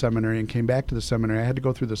left the seminary and came back to the seminary, I had to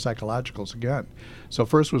go through the psychologicals again. So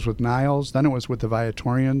first was with Niles, then it was with the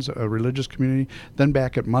Viatorians, a religious community, then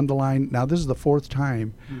back at Mundelein. Now this is the fourth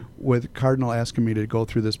time with Cardinal asking me to go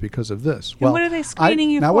through this because of this. And what are they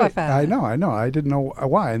screening you for, Father? I know. I didn't know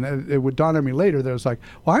why. And it would dawn on me later that it was like,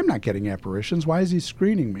 well, I'm not getting apparitions. Why is he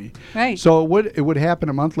screening me? Right. So it would happen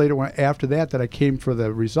a month later after that I came for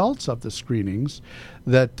the results of the screenings,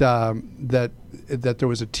 that there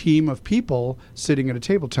was a team of people sitting at a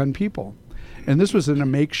table, 10 people. And this was in a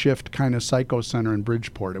makeshift kind of psycho center in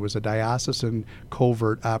Bridgeport. It was a diocesan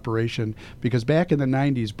covert operation because back in the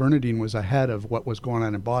 90s, Bernardine was ahead of what was going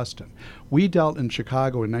on in Boston. We dealt in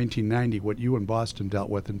Chicago in 1990 what you in Boston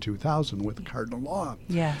dealt with in 2000 with cardinal law.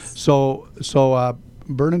 Yes. So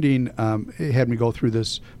Bernardine had me go through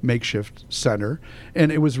this makeshift center,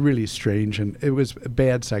 and it was really strange, and it was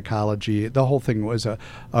bad psychology. The whole thing was a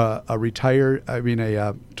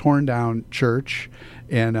torn down church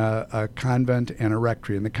and a convent and a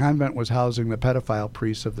rectory. And the convent was housing the pedophile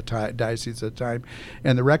priests of the diocese at the time,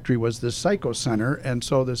 and the rectory was this psycho center. And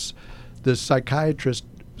so this psychiatrist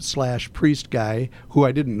 / priest guy, who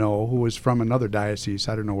I didn't know, who was from another diocese,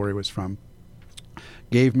 I don't know where he was from,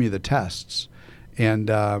 gave me the tests and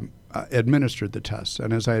administered the tests.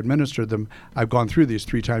 And as I administered them, I've gone through these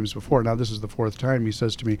 3 times before. Now this is the 4th time. He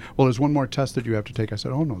says to me, well, there's one more test that you have to take. I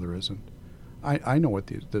said, oh, no, there isn't. I know what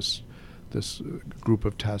this group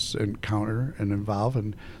of tests encounter and involve,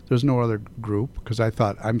 and there's no other group, because I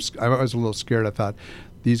was a little scared. I thought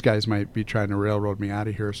these guys might be trying to railroad me out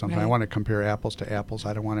of here or something. Right. I want to compare apples to apples.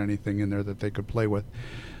 I don't want anything in there that they could play with.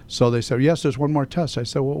 So they said, yes, there's one more test. I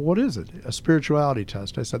said, well, what is it? A spirituality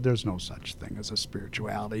test. I said, there's no such thing as a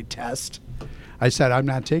spirituality test. I said, I'm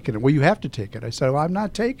not taking it. Well, you have to take it. I said, well, I'm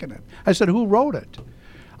not taking it. I said, who wrote it?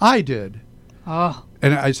 I did. Oh.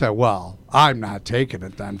 And I said, well, I'm not taking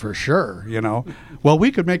it then for sure, Well,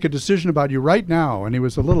 we could make a decision about you right now. And he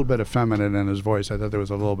was a little bit effeminate in his voice. I thought there was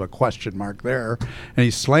a little bit of question mark there. And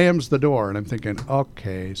he slams the door, and I'm thinking,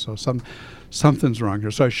 okay, so something's wrong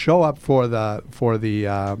here. So I show up for the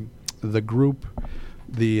group,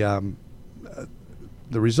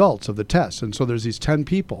 the results of the tests. And so there's these 10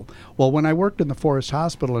 people. Well, when I worked in the Forest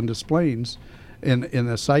Hospital in Des Plaines, in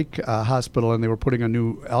the psych hospital, and they were putting a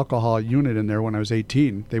new alcohol unit in there when I was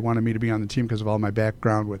 18. They wanted me to be on the team because of all my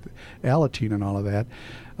background with Alateen and all of that.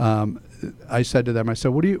 I said to them, I said,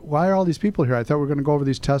 why are all these people here? I thought we were going to go over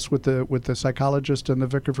these tests with the psychologist and the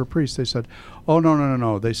vicar for priests. They said, oh,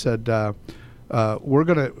 no. They said, we're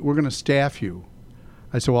gonna staff you.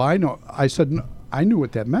 I said, well, I know. I said, no, I knew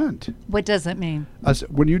what that meant. What does it mean?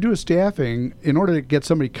 When you do a staffing, in order to get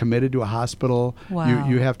somebody committed to a hospital, Wow.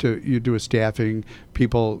 you do a staffing.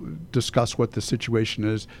 People discuss what the situation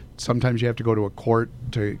is. Sometimes you have to go to a court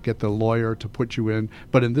to get the lawyer to put you in.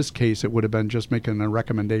 But in this case, it would have been just making a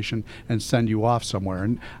recommendation and send you off somewhere.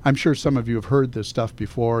 And I'm sure some of you have heard this stuff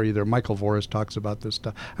before. Either Michael Voris talks about this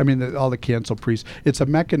stuff. I mean, all the cancel priests. It's a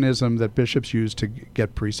mechanism that bishops use to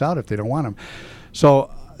get priests out if they don't want them.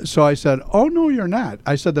 So I said, oh, no, you're not.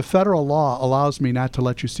 I said, the federal law allows me not to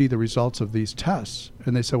let you see the results of these tests.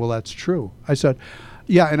 And they said, well, that's true. I said,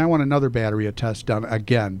 yeah, and I want another battery of tests done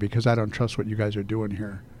again because I don't trust what you guys are doing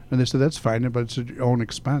here. And they said, that's fine, but it's at your own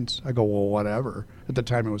expense. I go, well, whatever. At the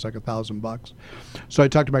time, it was like $1,000. So I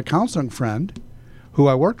talked to my counseling friend, who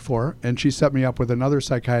I worked for, and she set me up with another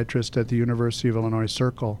psychiatrist at the University of Illinois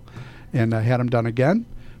Circle. And I had him done again.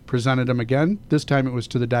 Presented him again. This time it was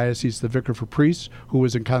to the diocese, the vicar for priests, who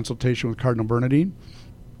was in consultation with Cardinal Bernardine,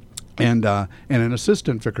 and an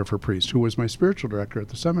assistant vicar for priests, who was my spiritual director at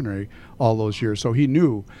the seminary all those years. So he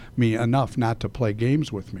knew me enough not to play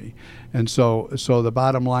games with me. And so the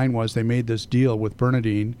bottom line was they made this deal with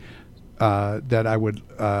Bernardine that I would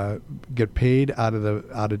get paid out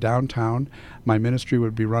of downtown. My ministry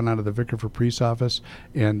would be run out of the vicar for priests office,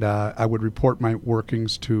 and I would report my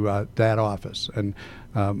workings to that office. And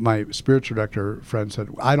my spiritual director friend said,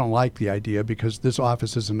 I don't like the idea because this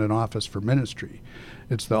office isn't an office for ministry.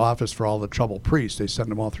 It's the office for all the troubled priests. They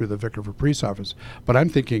send them all through the vicar for priests office. But I'm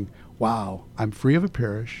thinking, wow, I'm free of a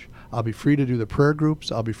parish. I'll be free to do the prayer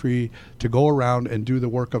groups. I'll be free to go around and do the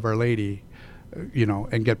work of Our Lady,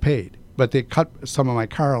 and get paid. But they cut some of my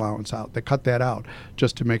car allowance out. They cut that out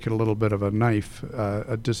just to make it a little bit of a knife,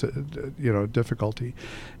 difficulty.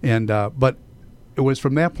 And but it was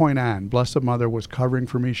from that point on, Blessed Mother was covering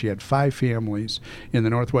for me. She had 5 families in the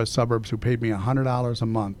northwest suburbs who paid me $100 a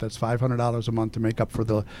month. That's $500 a month to make up for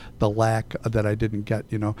the lack that I didn't get,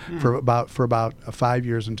 for about 5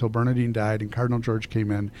 years until Bernardine died and Cardinal George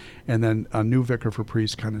came in, and then a new vicar for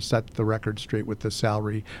priests kind of set the record straight with the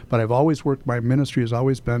salary. But I've always worked, my ministry has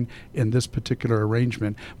always been in this particular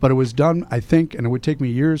arrangement. But it was done, I think, and it would take me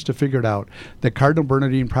years to figure it out, that Cardinal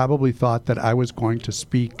Bernardine probably thought that I was going to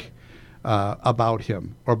speak about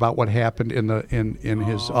him or about what happened in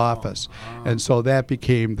his office, and so that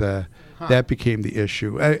became the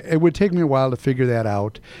issue. It would take me a while to figure that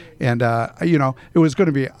out, and it was going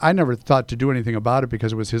to be. I never thought to do anything about it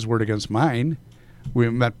because it was his word against mine. We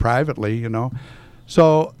met privately,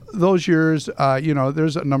 So those years,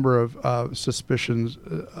 there's a number of suspicions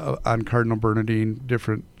on Cardinal Bernardine,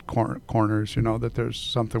 different corners, that there's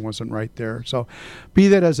something wasn't right there. So, be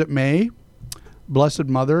that as it may. Blessed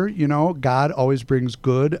Mother, God always brings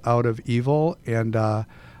good out of evil, and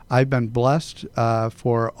I've been blessed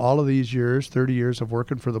for all of these years, 30 years of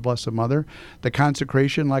working for the Blessed Mother. The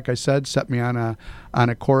consecration, like I said, set me on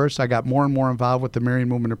a course. I got more and more involved with the Marian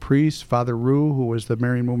Movement of Priests. Father Roux, who was the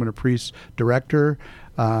Marian Movement of Priests director,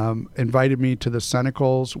 invited me to the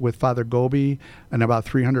Cenacles with Father Gobi and about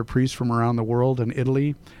 300 priests from around the world in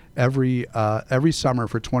Italy. Every summer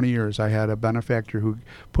for 20 years, I had a benefactor who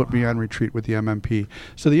put me on retreat with the MMP.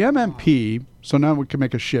 So the MMP, so now we can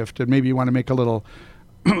make a shift, and maybe you want to make a little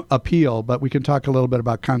appeal, but we can talk a little bit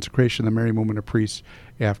about consecration, the Marian Movement of Priests,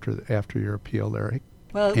 after your appeal there.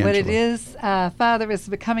 Well, Angela. what it is, Father, is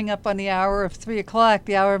coming up on the hour of 3 o'clock,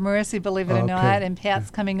 the hour of mercy, believe it or not, and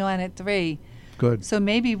Pat's coming on at 3. Good. So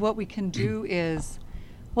maybe what we can do is,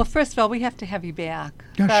 well, first of all, we have to have you back.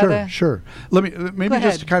 Yeah, Father. sure. Let me maybe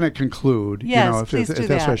just to kind of conclude. Yes, if please do that's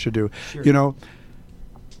what I that. should do. Sure.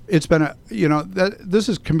 It's been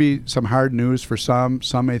this can be some hard news for some.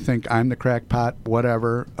 Some may think I'm the crackpot,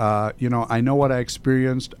 whatever. I know what I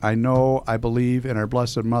experienced. I believe in our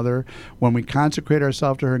Blessed Mother. When we consecrate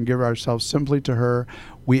ourselves to her and give ourselves simply to her,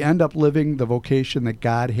 we end up living the vocation that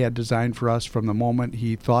God had designed for us from the moment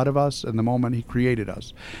He thought of us and the moment He created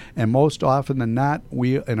us. And most often than not,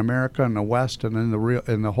 we in America and the West and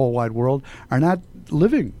in the whole wide world are not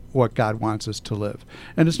living what God wants us to live.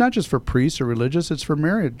 And it's not just for priests or religious, it's for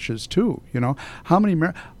marriages too. How many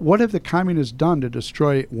what have the communists done to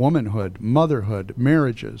destroy womanhood, motherhood,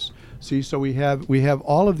 marriages, See, so we have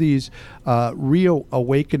all of these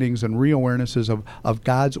reawakenings and reawarenesses of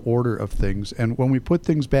God's order of things. And when we put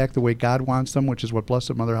things back the way God wants them, which is what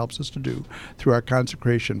Blessed Mother helps us to do through our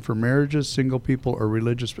consecration for marriages, single people, or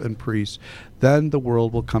religious and priests, then the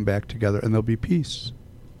world will come back together and there'll be peace.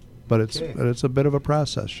 But it's a bit of a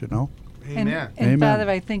process, you know. Amen. And Amen. Father,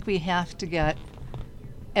 I think we have to get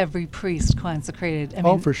every priest consecrated. I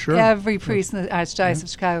mean, For sure. Every priest in the Archdiocese of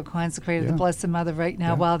Chicago consecrated the Yeah. Blessed Mother right now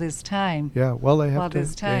Yeah. while there's time. Yeah, well, they While have to.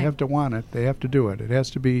 there's They time. have to want it. They have to do it. It has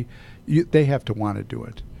to be. They have to want to do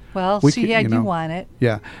it. Well, We she could- had you you know. want it.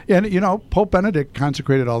 Yeah, and Pope Benedict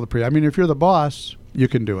consecrated all the priests. I mean, if you're the boss, you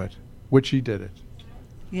can do it, which he did it.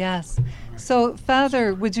 Yes. So,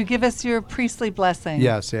 Father, would you give us your priestly blessing?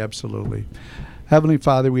 Yes, absolutely. Heavenly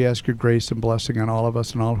Father, we ask your grace and blessing on all of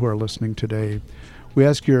us and all who are listening today. We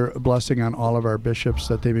ask your blessing on all of our bishops,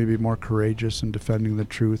 that they may be more courageous in defending the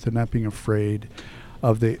truth and not being afraid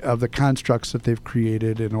of the constructs that they've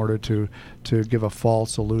created in order to give a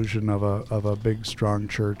false illusion of a big, strong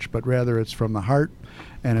church. But rather, it's from the heart,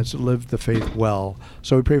 and it's lived the faith well.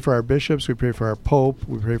 So we pray for our bishops, we pray for our pope,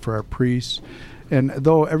 we pray for our priests. And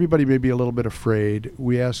though everybody may be a little bit afraid,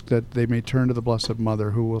 we ask that they may turn to the Blessed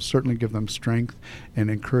Mother, who will certainly give them strength and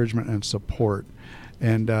encouragement and support.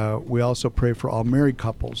 And we also pray for all married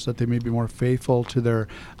couples, that they may be more faithful to their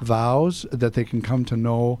vows, that they can come to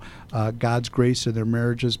know God's grace in their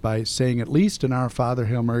marriages by saying at least an Our Father,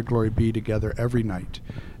 Hail Mary, Glory Be together every night.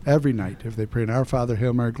 Every night. If they pray an Our Father,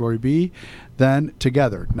 Hail Mary, Glory Be, then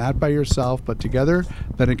together, not by yourself, but together,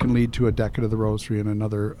 then it can lead to a decade of the rosary and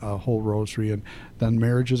another whole rosary. And then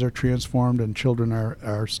marriages are transformed and children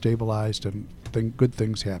are stabilized and good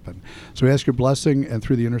things happen. So we ask your blessing, and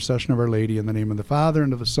through the intercession of Our Lady, in the name of the Father,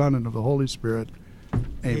 and of the Son, and of the Holy Spirit.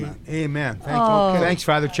 Amen. Amen. Oh. Thanks,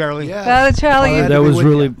 Father Charlie. Yeah. Father Charlie, Well, you, to That be was with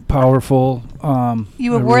really you. powerful.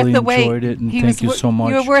 you were I worth really the wait. enjoyed it, and He thank was you wor- so much.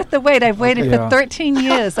 You were worth the wait. I've waited Yeah. for 13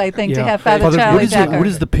 years, I think, to Yeah. have Father Father, Charlie back. what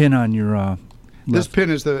is the pin on your This left? pin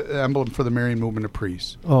is the emblem for the Marian movement of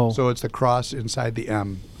priests. Oh. So it's the cross inside the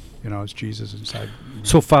M. It's Jesus inside.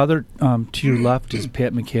 So, Father, to your left is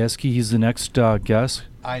Pat McCaskey. He's the next guest.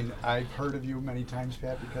 I've heard of you many times,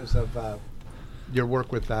 Pat, because of your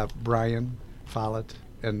work with Brian Follett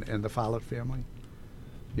and the Follett family.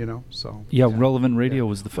 So Yeah, Relevant Radio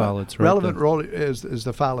was the Follets, right? Relevant role is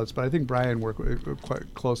the Follets, but I think Brian worked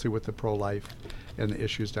quite closely with the pro-life and the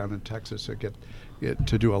issues down in Texas to get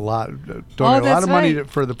to do a lot, donate a lot that's of money right.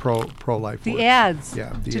 for the pro-life. The work. ads. Yeah,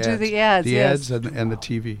 To do the ads, the yes. ads and the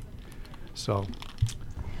TV. So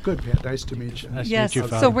good, Pat. Nice to meet you. Yes.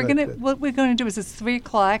 So we're what we're going to do is it's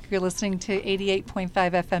 3:00. You're listening to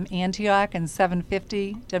 88.5 FM Antioch and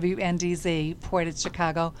 750 WNDZ Portage,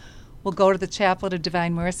 Chicago. We'll go to the Chaplet of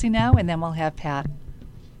Divine Mercy now, and then we'll have Pat.